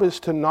 My job is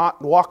to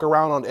not walk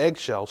around on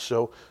eggshells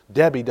so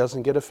Debbie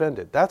doesn't get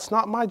offended. That's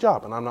not my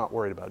job, and I'm not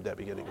worried about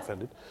Debbie getting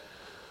offended.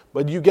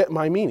 But you get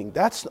my meaning.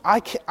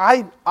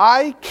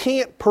 I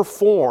can't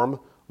perform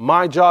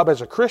my job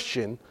as a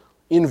Christian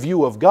in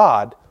view of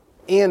God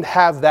and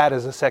have that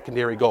as a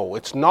secondary goal.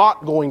 It's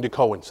not going to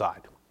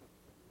coincide.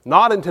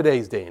 Not in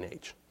today's day and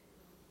age.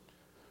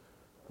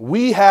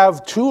 We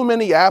have too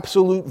many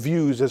absolute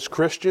views as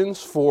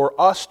Christians for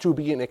us to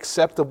be an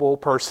acceptable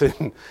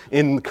person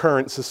in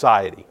current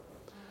society.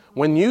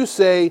 When you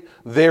say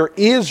there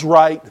is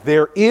right,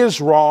 there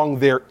is wrong,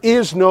 there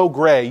is no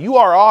gray, you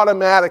are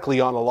automatically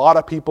on a lot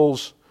of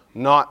people's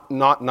not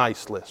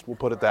nice list. We'll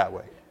put it that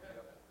way.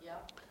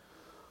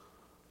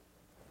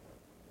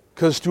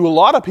 Because to a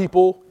lot of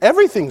people,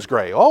 everything's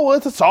gray. Oh,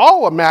 it's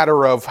all a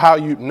matter of how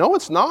you... No,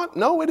 it's not.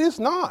 No, it is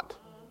not.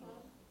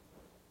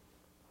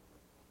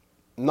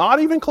 Not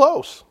even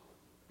close.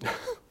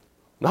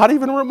 Not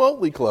even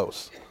remotely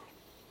close.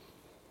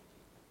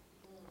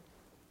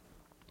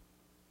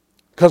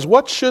 Because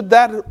what should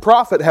that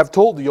prophet have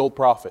told the old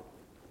prophet?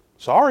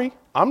 Sorry,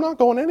 I'm not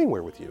going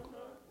anywhere with you.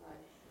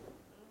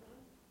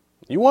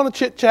 You want to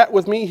chit-chat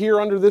with me here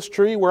under this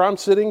tree where I'm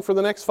sitting for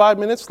the next 5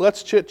 minutes?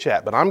 Let's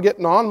chit-chat. But I'm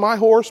getting on my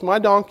horse, my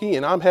donkey,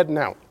 and I'm heading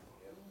out.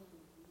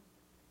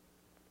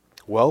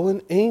 Well,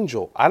 an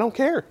angel. I don't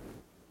care.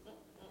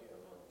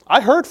 I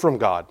heard from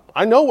God.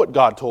 I know what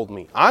God told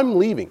me. I'm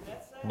leaving.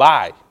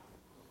 Bye.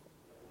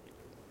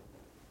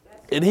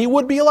 And he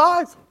would be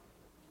alive.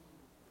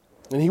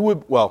 And he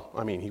would, well,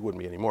 I mean, he wouldn't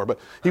be anymore, but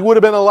he would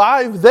have been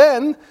alive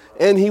then,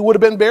 and he would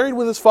have been buried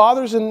with his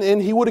fathers, and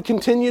he would have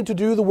continued to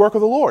do the work of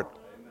the Lord.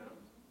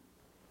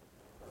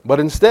 But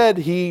instead,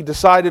 he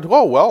decided,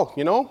 oh, well,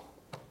 you know,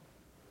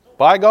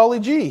 by golly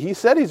gee, he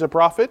said he's a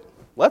prophet.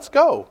 Let's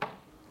go.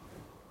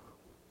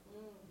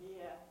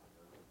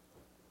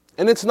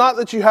 And it's not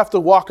that you have to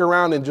walk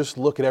around and just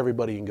look at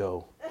everybody and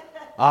go,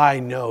 I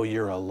know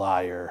you're a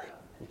liar.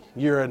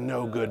 You're a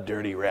no good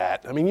dirty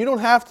rat. I mean, you don't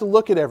have to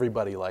look at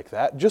everybody like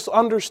that. Just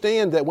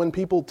understand that when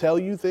people tell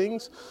you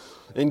things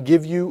and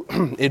give you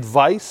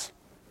advice,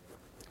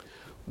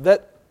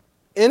 that,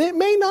 and it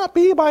may not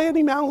be by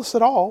any malice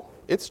at all.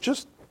 It's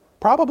just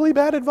probably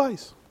bad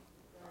advice.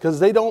 Because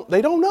they don't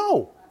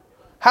know.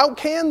 How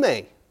can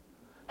they?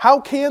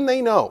 How can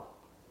they know?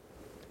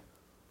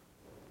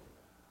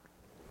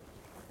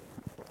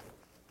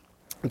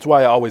 That's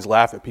why I always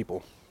laugh at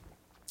people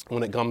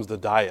when it comes to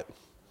diet,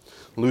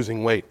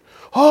 losing weight.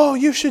 Oh,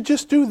 you should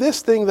just do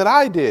this thing that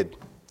I did.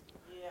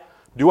 Yeah.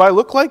 Do I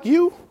look like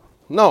you?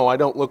 No, I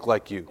don't look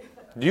like you.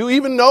 Do you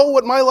even know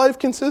what my life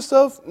consists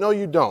of? No,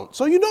 you don't.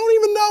 So you don't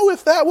even know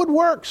if that would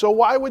work. So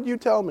why would you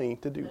tell me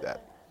to do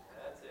that?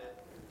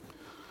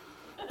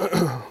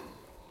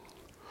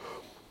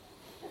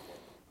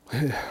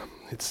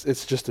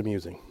 It's just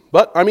amusing.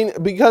 But, I mean,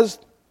 because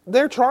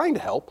they're trying to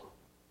help.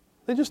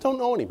 They just don't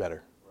know any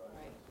better.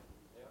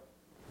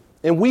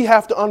 And we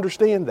have to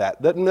understand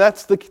that.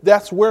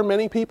 That's where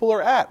many people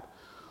are at.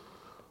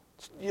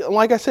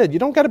 Like I said, you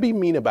don't got to be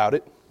mean about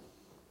it.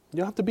 You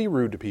don't have to be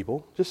rude to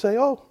people. Just say,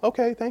 oh,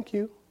 okay, thank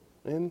you.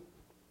 And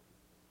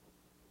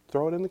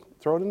throw it in the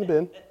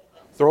bin.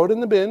 Throw it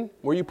in the bin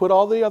where you put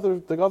all the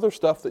other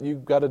stuff that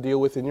you've got to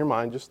deal with in your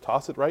mind. Just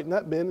toss it right in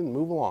that bin and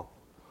move along.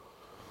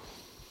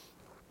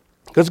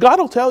 Because God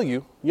will tell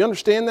you. You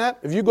understand that?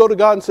 If you go to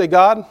God and say,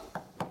 God,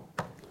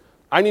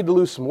 I need to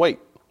lose some weight.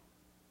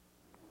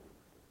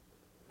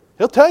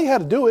 He'll tell you how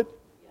to do it.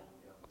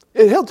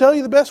 And he'll tell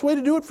you the best way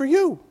to do it for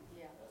you.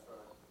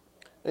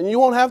 And you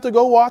won't have to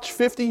go watch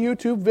 50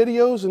 YouTube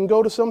videos and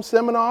go to some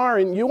seminar,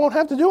 and you won't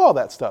have to do all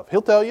that stuff.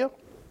 He'll tell you.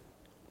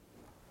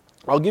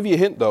 I'll give you a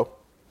hint, though.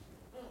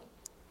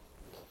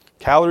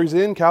 Calories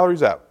in,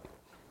 calories out.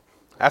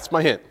 That's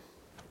my hint.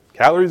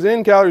 Calories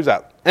in, calories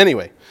out.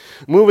 Anyway,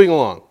 moving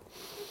along.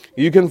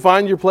 You can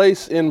find your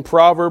place in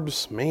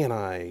Proverbs.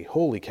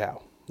 Holy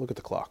cow. Look at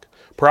the clock.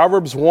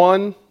 Proverbs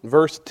 1,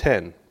 verse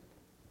 10.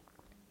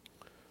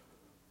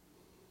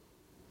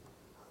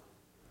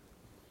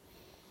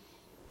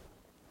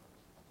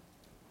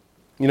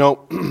 You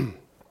know,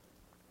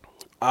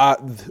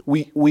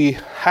 we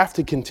have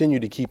to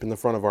continue to keep in the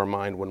front of our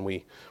mind when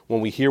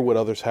we hear what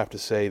others have to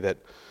say that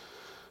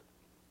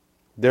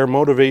their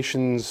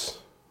motivations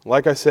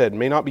like I said,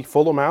 may not be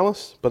full of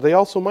malice, but they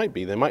also might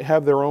be. They might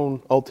have their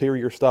own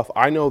ulterior stuff.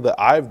 I know that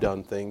I've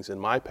done things in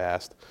my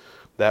past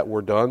that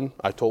were done.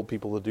 I told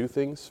people to do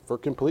things for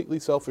completely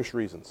selfish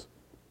reasons.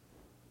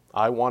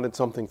 I wanted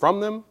something from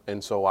them,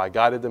 and so I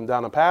guided them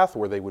down a path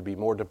where they would be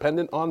more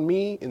dependent on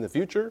me in the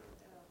future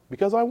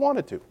because I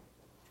wanted to.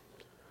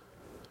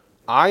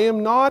 I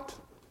am not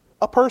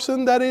a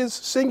person that is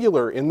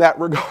singular in that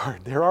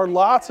regard. There are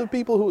lots of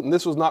people who, and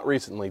this was not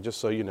recently, just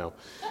so you know.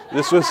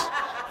 This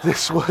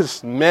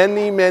was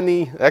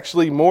many,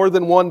 actually more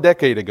than 1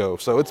 decade ago,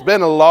 so it's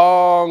been a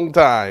long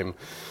time.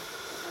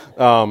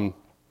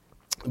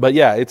 But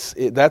yeah,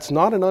 that's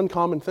not an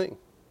uncommon thing.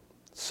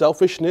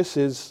 Selfishness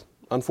is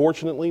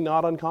unfortunately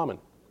not uncommon.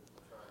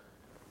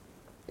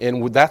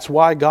 And that's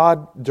why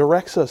God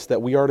directs us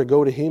that we are to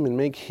go to Him and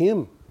make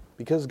Him,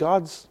 because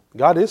God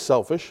is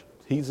selfish.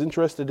 He's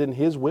interested in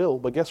His will,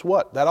 but guess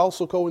what? That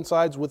also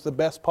coincides with the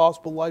best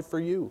possible life for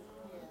you.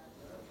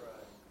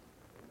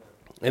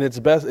 And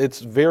it's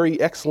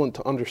very excellent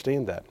to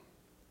understand that.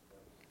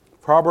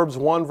 Proverbs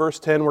 1 verse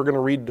 10, we're going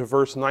to read to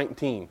verse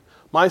 19.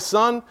 My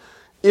son,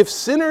 if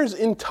sinners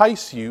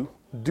entice you,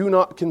 do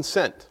not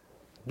consent.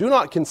 Do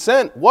not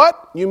consent.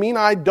 What? You mean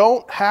I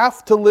don't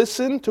have to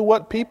listen to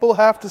what people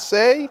have to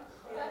say?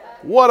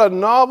 What a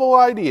novel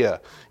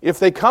idea. If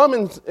they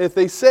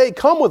say,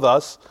 come with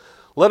us,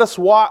 let us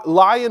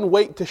lie in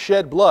wait to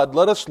shed blood.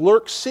 Let us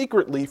lurk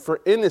secretly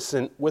for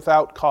innocent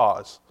without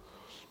cause.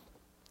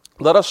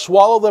 Let us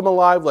swallow them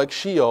alive like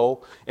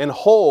Sheol and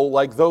whole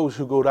like those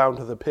who go down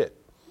to the pit.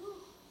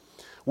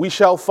 We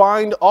shall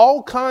find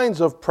all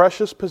kinds of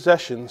precious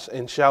possessions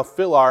and shall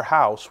fill our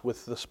house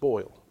with the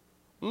spoil.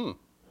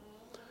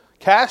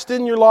 Cast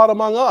in your lot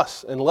among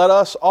us and let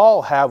us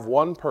all have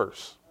one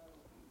purse.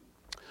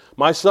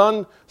 My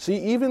son, see,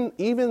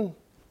 even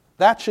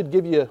that should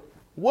give you,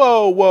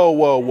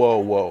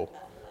 whoa.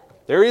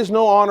 There is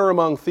no honor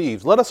among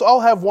thieves. Let us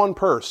all have one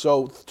purse.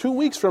 So 2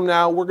 weeks from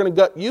now, we're going to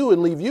gut you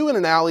and leave you in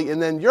an alley,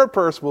 and then your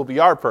purse will be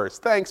our purse.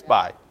 Thanks,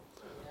 bye.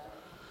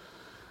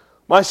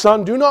 My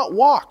son, do not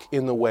walk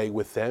in the way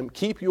with them.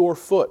 Keep your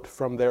foot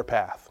from their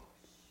path.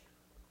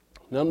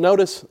 Now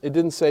notice it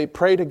didn't say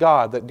pray to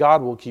God that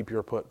God will keep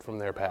your foot from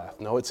their path.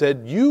 No, it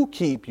said you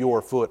keep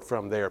your foot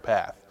from their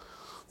path.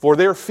 For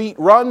their feet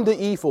run to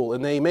evil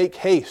and they make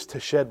haste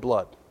to shed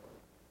blood.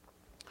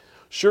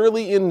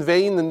 Surely in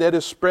vain the net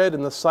is spread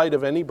in the sight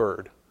of any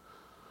bird.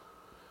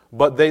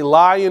 But they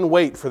lie in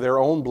wait for their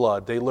own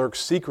blood. They lurk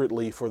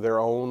secretly for their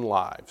own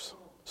lives.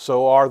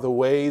 So are the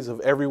ways of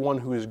everyone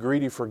who is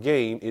greedy for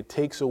gain. It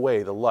takes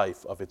away the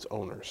life of its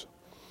owners.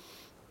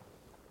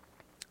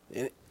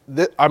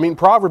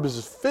 Proverbs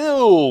is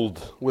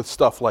filled with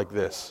stuff like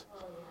this.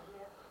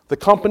 The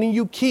company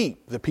you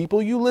keep, the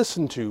people you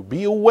listen to,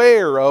 be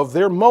aware of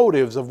their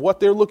motives, of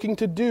what they're looking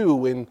to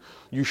do, and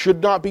you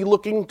should not be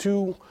looking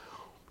to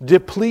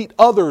deplete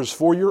others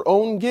for your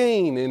own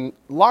gain, and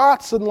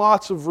lots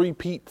of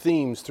repeat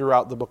themes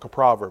throughout the book of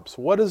Proverbs.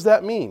 What does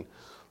that mean?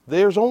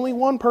 There's only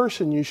one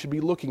person you should be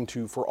looking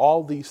to for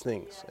all these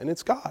things, and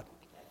it's God.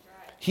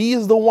 He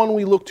is the one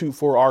we look to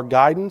for our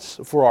guidance,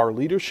 for our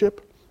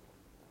leadership,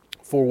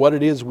 for what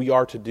it is we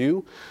are to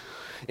do.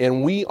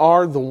 And we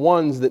are the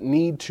ones that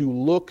need to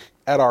look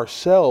at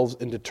ourselves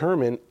and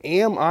determine,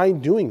 am I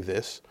doing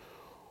this?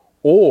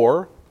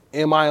 Or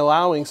am I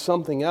allowing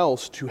something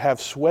else to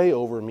have sway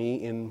over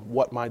me in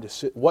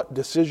what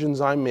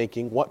decisions I'm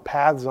making, what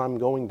paths I'm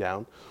going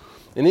down?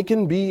 And it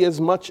can be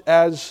as much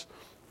as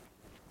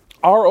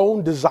our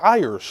own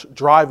desires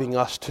driving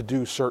us to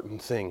do certain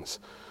things.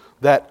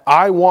 That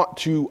I want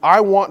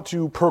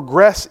to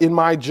progress in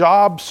my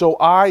job, so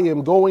I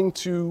am going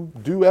to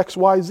do X,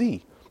 Y,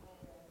 Z.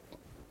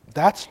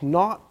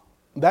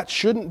 That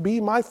shouldn't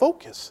be my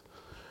focus.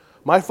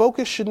 My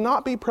focus should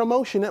not be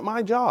promotion at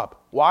my job.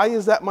 Why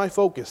is that my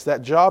focus?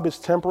 That job is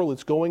temporal,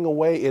 it's going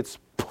away,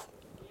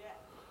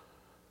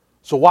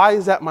 So why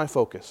is that my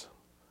focus?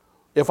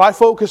 If I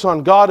focus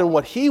on God and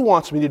what He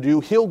wants me to do,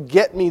 He'll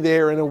get me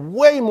there in a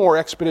way more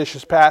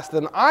expeditious path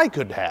than I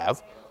could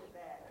have.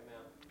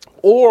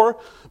 Or,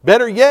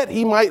 better yet,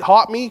 He might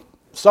hop me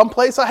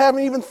someplace I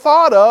haven't even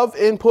thought of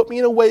and put me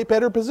in a way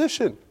better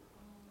position.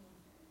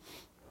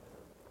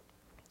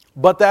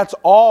 But that's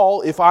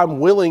all if I'm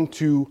willing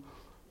to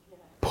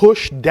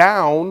push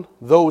down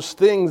those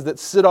things that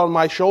sit on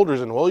my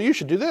shoulders and, well, you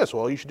should do this,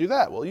 well, you should do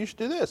that, well, you should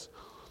do this,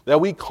 that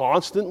we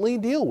constantly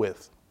deal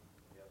with.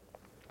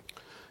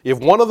 If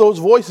one of those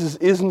voices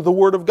isn't the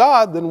Word of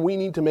God, then we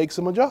need to make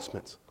some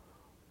adjustments.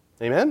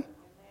 Amen?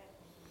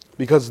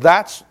 Because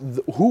that's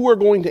who we're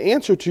going to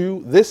answer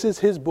to. This is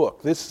His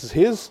book. This is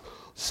His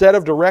set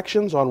of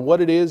directions on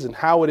what it is and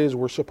how it is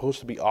we're supposed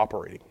to be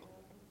operating.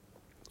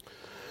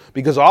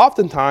 Because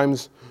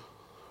oftentimes,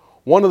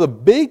 one of the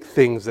big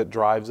things that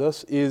drives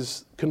us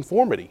is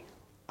conformity.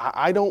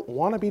 I don't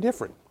want to be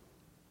different.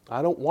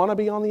 I don't want to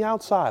be on the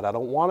outside. I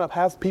don't want to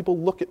have people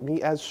look at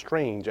me as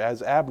strange,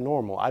 as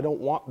abnormal. I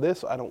don't want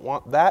this. I don't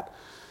want that.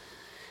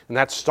 And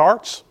that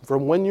starts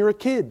from when you're a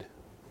kid.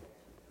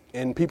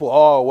 And people,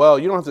 oh, well,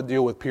 you don't have to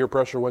deal with peer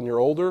pressure when you're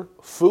older.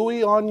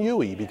 Phooey on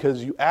you,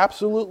 because you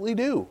absolutely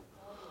do.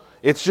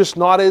 It's just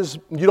not as,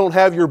 you don't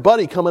have your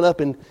buddy coming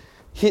up and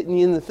hitting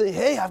you in the thing.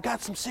 Hey, I've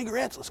got some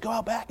cigarettes. Let's go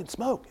out back and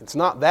smoke. It's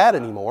not that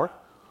anymore.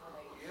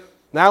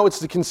 Now it's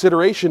the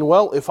consideration,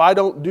 well, if I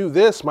don't do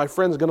this, my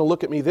friend's going to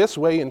look at me this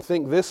way and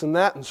think this and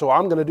that, and so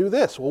I'm going to do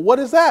this. Well, what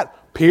is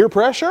that? Peer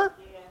pressure?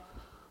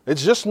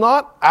 It's just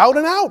not out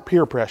and out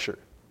peer pressure.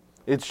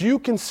 It's you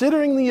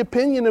considering the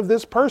opinion of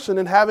this person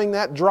and having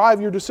that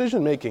drive your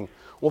decision making.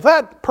 Well, if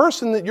that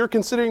person that you're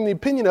considering the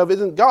opinion of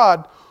isn't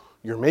God,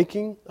 you're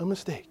making a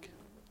mistake.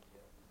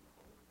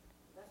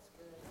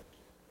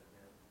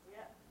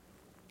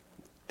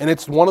 And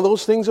it's one of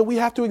those things that we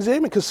have to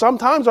examine, because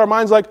sometimes our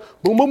mind's like,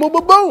 boom, boom, boom,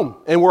 boom, boom,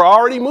 and we're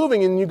already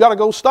moving, and you got to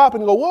go stop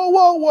and go, whoa,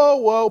 whoa, whoa,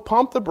 whoa,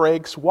 pump the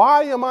brakes.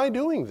 Why am I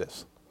doing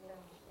this?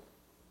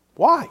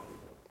 Why?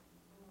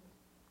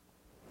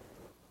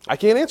 I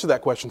can't answer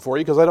that question for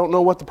you because I don't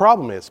know what the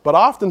problem is. But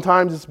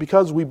oftentimes it's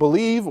because we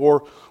believe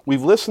or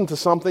we've listened to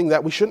something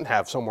that we shouldn't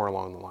have somewhere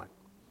along the line.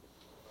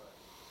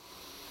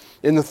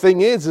 And the thing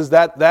is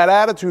that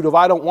attitude of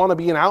I don't want to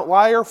be an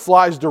outlier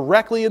flies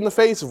directly in the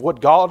face of what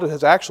God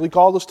has actually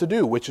called us to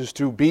do, which is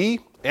to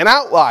be an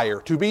outlier,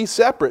 to be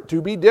separate,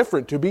 to be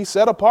different, to be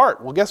set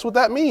apart. Well, guess what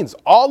that means?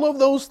 All of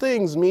those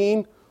things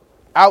mean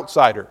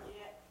outsider.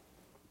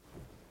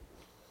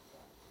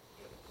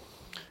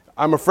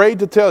 I'm afraid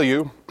to tell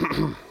you,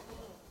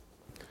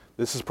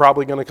 this is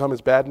probably going to come as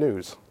bad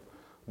news,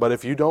 but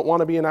if you don't want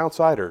to be an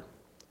outsider,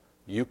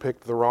 you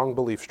picked the wrong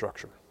belief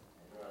structure.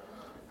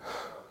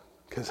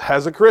 Because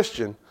as a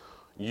Christian,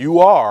 you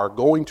are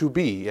going to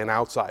be an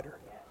outsider.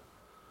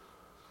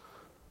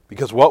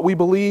 Because what we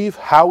believe,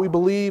 how we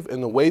believe,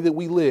 and the way that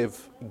we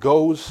live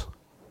goes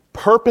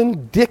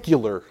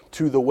perpendicular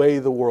to the way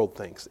the world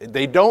thinks.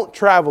 They don't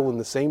travel in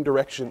the same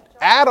direction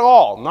at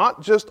all.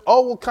 Not just,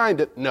 oh, well, kind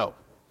of. No.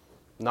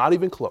 Not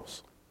even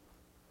close.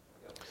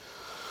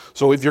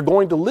 So if you're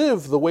going to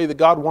live the way that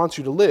God wants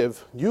you to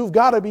live, you've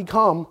got to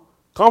become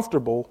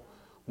comfortable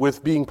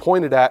with being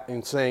pointed at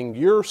and saying,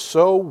 you're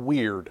so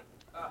weird.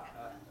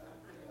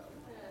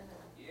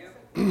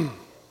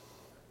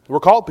 We're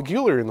called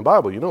peculiar in the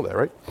Bible. You know that,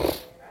 right?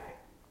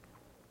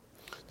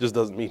 Just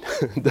doesn't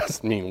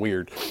mean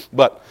weird.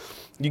 But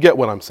you get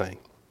what I'm saying.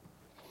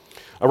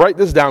 I write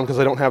this down because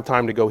I don't have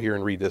time to go here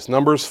and read this.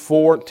 Numbers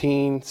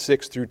 14,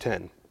 6 through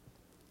 10.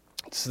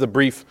 This is the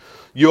brief,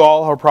 you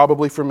all are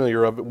probably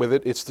familiar with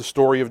it. It's the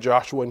story of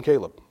Joshua and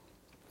Caleb.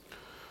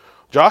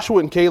 Joshua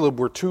and Caleb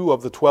were two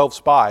of the 12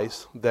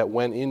 spies that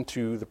went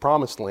into the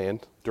promised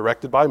land,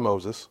 directed by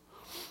Moses,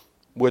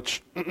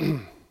 which,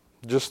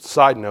 just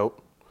side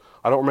note,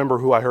 I don't remember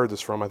who I heard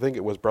this from. I think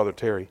it was Brother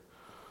Terry.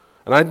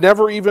 And I'd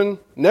never even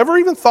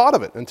thought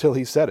of it until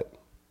he said it.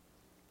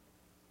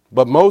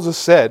 But Moses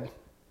said,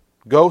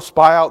 go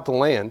spy out the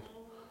land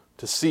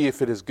to see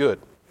if it is good.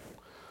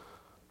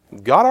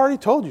 God already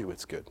told you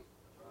it's good.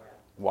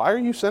 Why are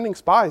you sending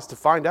spies to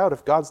find out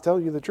if God's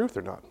telling you the truth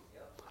or not?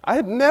 I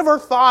had never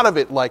thought of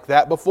it like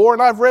that before,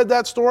 and I've read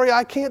that story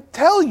I can't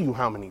tell you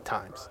how many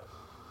times.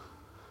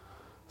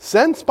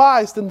 Send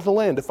spies into the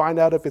land to find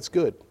out if it's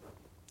good.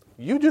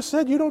 You just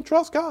said you don't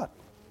trust God.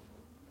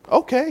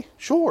 Okay,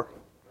 sure.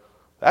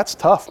 That's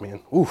tough,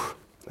 man. Oof,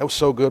 that was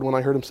so good when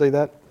I heard him say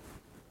that.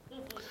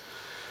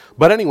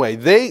 But anyway,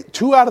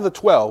 2 out of the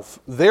 12,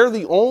 they're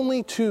the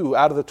only 2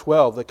 out of the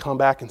 12 that come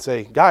back and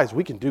say, guys,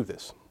 we can do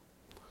this.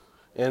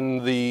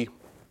 And the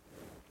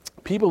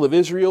people of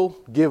Israel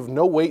give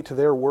no weight to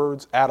their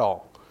words at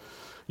all.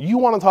 You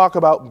want to talk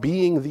about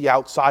being the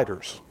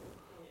outsiders.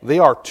 They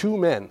are 2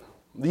 men.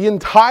 The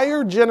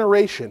entire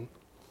generation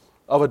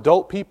of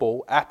adult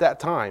people at that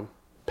time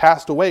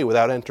passed away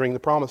without entering the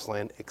promised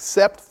land,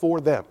 except for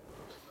them.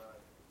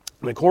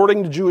 And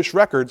according to Jewish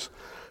records,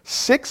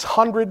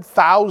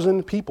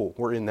 600,000 people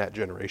were in that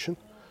generation.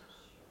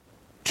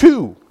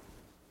 2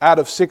 out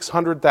of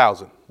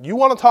 600,000. You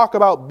want to talk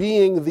about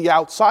being the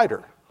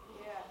outsider.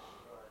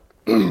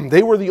 Yeah.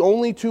 They were the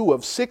only 2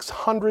 of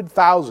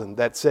 600,000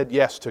 that said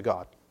yes to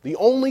God. The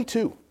only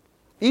 2.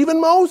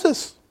 Even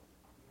Moses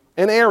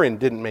and Aaron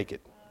didn't make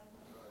it.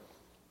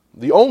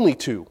 The only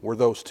 2 were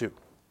those 2.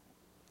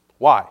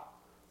 Why?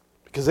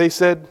 Because they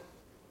said,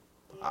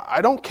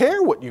 I don't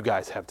care what you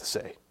guys have to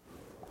say.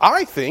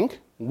 I think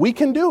we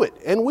can do it,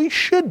 and we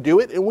should do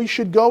it, and we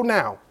should go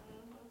now.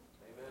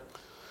 Amen.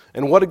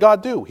 And what did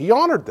God do? He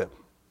honored them.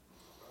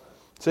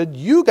 Said,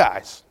 you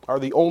guys are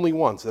the only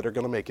ones that are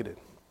going to make it in.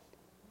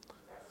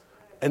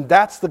 And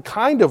that's the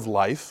kind of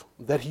life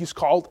that he's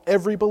called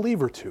every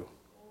believer to.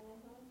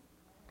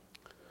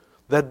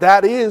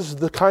 That's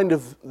the kind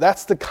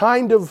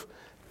of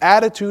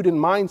attitude and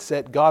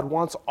mindset God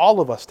wants all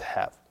of us to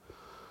have.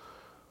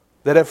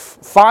 That if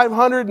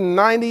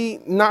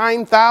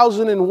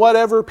 599,000 and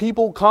whatever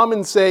people come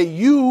and say,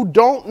 you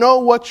don't know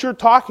what you're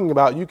talking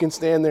about, you can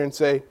stand there and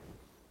say,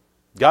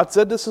 God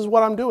said this is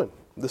what I'm doing.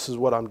 This is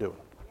what I'm doing.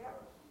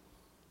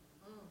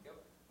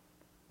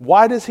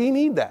 Why does he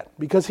need that?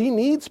 Because he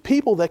needs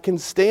people that can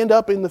stand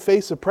up in the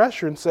face of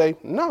pressure and say,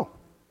 no,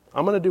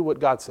 I'm going to do what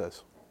God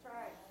says.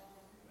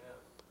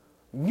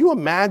 You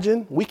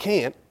imagine, we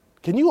can't,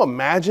 can you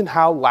imagine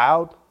how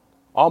loud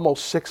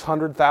almost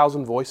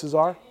 600,000 voices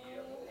are?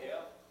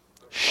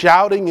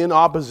 Shouting in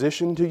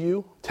opposition to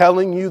you,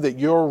 telling you that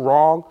you're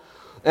wrong.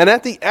 And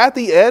at the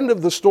end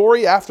of the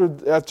story, after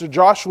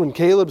Joshua and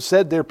Caleb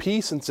said their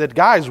piece and said,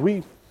 guys,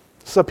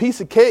 it's a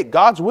piece of cake.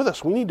 God's with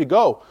us. We need to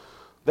go.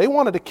 They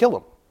wanted to kill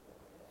him.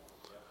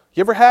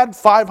 You ever had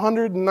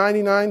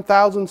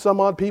 599,000 some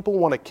odd people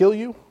want to kill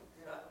you?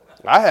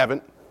 I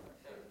haven't.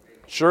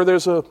 Sure,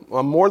 there's a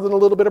more than a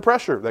little bit of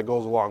pressure that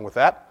goes along with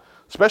that,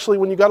 especially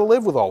when you got to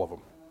live with all of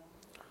them.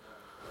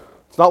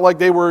 It's not like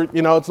they were,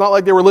 it's not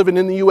like they were living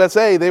in the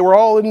USA. They were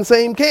all in the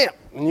same camp.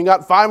 And you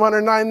got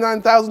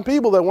 599,000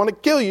 people that want to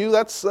kill you.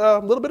 That's a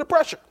little bit of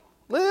pressure.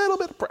 Little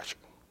bit of pressure.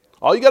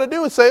 All you got to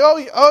do is say,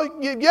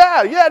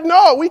 yeah,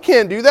 no, we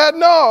can't do that.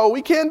 No,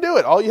 we can't do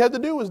it. All you had to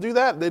do was do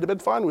that. They'd have been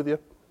fine with you.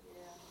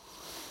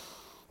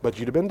 But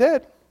you'd have been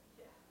dead.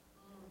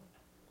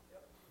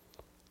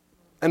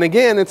 And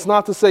again, it's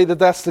not to say that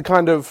that's the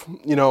kind of,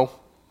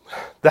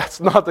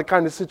 that's not the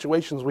kind of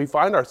situations we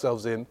find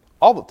ourselves in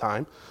all the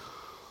time.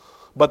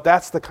 But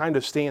that's the kind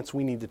of stance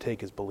we need to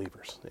take as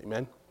believers.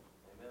 Amen?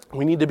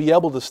 We need to be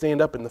able to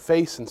stand up in the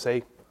face and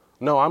say,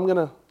 no,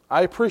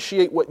 I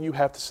appreciate what you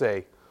have to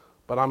say,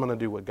 but I'm going to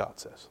do what God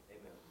says.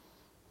 Amen.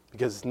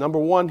 Because number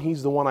one,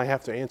 he's the one I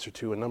have to answer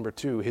to. And number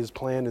two, his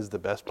plan is the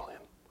best plan.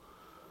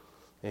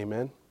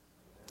 Amen?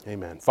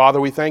 Amen. Father,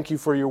 we thank you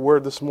for your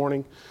word this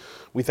morning.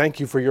 We thank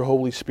you for your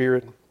Holy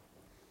Spirit.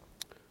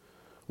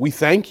 We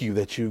thank you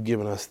that you've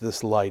given us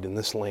this light and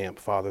this lamp,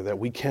 Father, that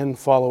we can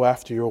follow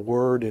after your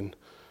word and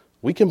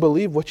we can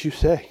believe what you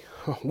say.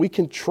 We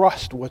can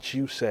trust what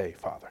you say,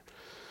 Father,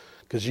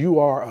 because you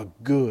are a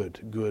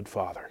good, good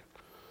Father.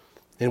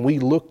 And we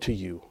look to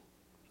you.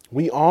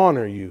 We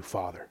honor you,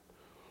 Father.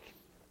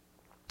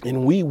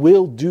 And we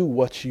will do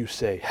what you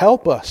say.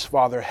 Help us,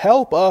 Father.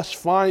 Help us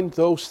find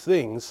those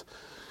things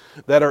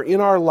that are in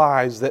our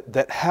lives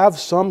that have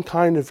some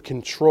kind of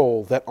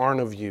control that aren't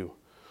of you,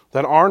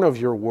 that aren't of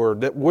your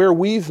word, that where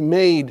we've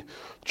made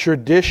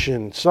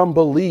tradition, some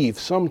belief,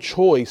 some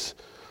choice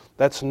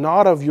that's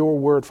not of your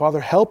word.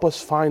 Father, help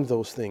us find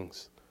those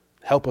things.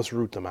 Help us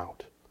root them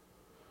out.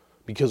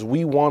 Because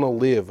we want to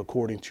live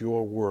according to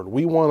your word.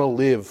 We want to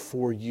live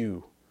for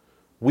you.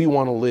 We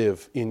want to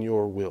live in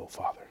your will,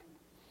 Father.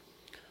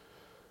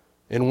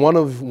 And one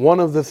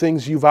of the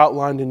things you've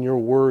outlined in your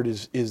word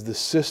is the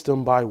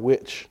system by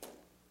which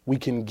we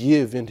can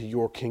give into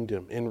your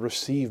kingdom and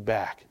receive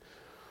back.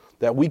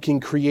 That we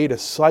can create a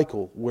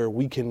cycle where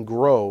we can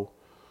grow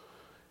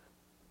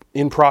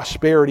in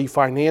prosperity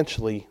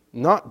financially,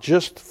 not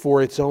just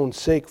for its own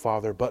sake,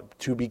 Father, but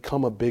to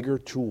become a bigger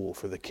tool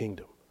for the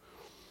kingdom.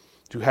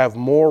 To have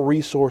more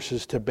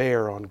resources to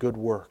bear on good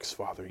works,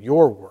 Father,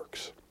 your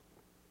works.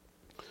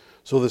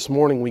 So this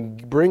morning we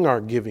bring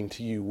our giving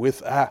to you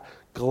with a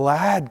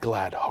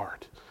glad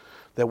heart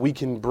that we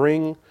can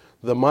bring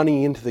the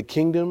money into the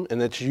kingdom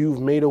and that you've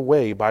made a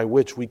way by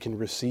which we can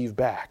receive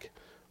back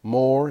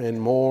more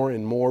and more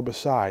and more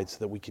besides,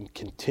 that we can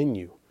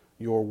continue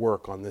your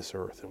work on this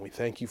earth. And we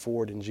thank you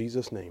for it in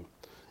Jesus' name.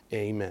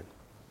 Amen.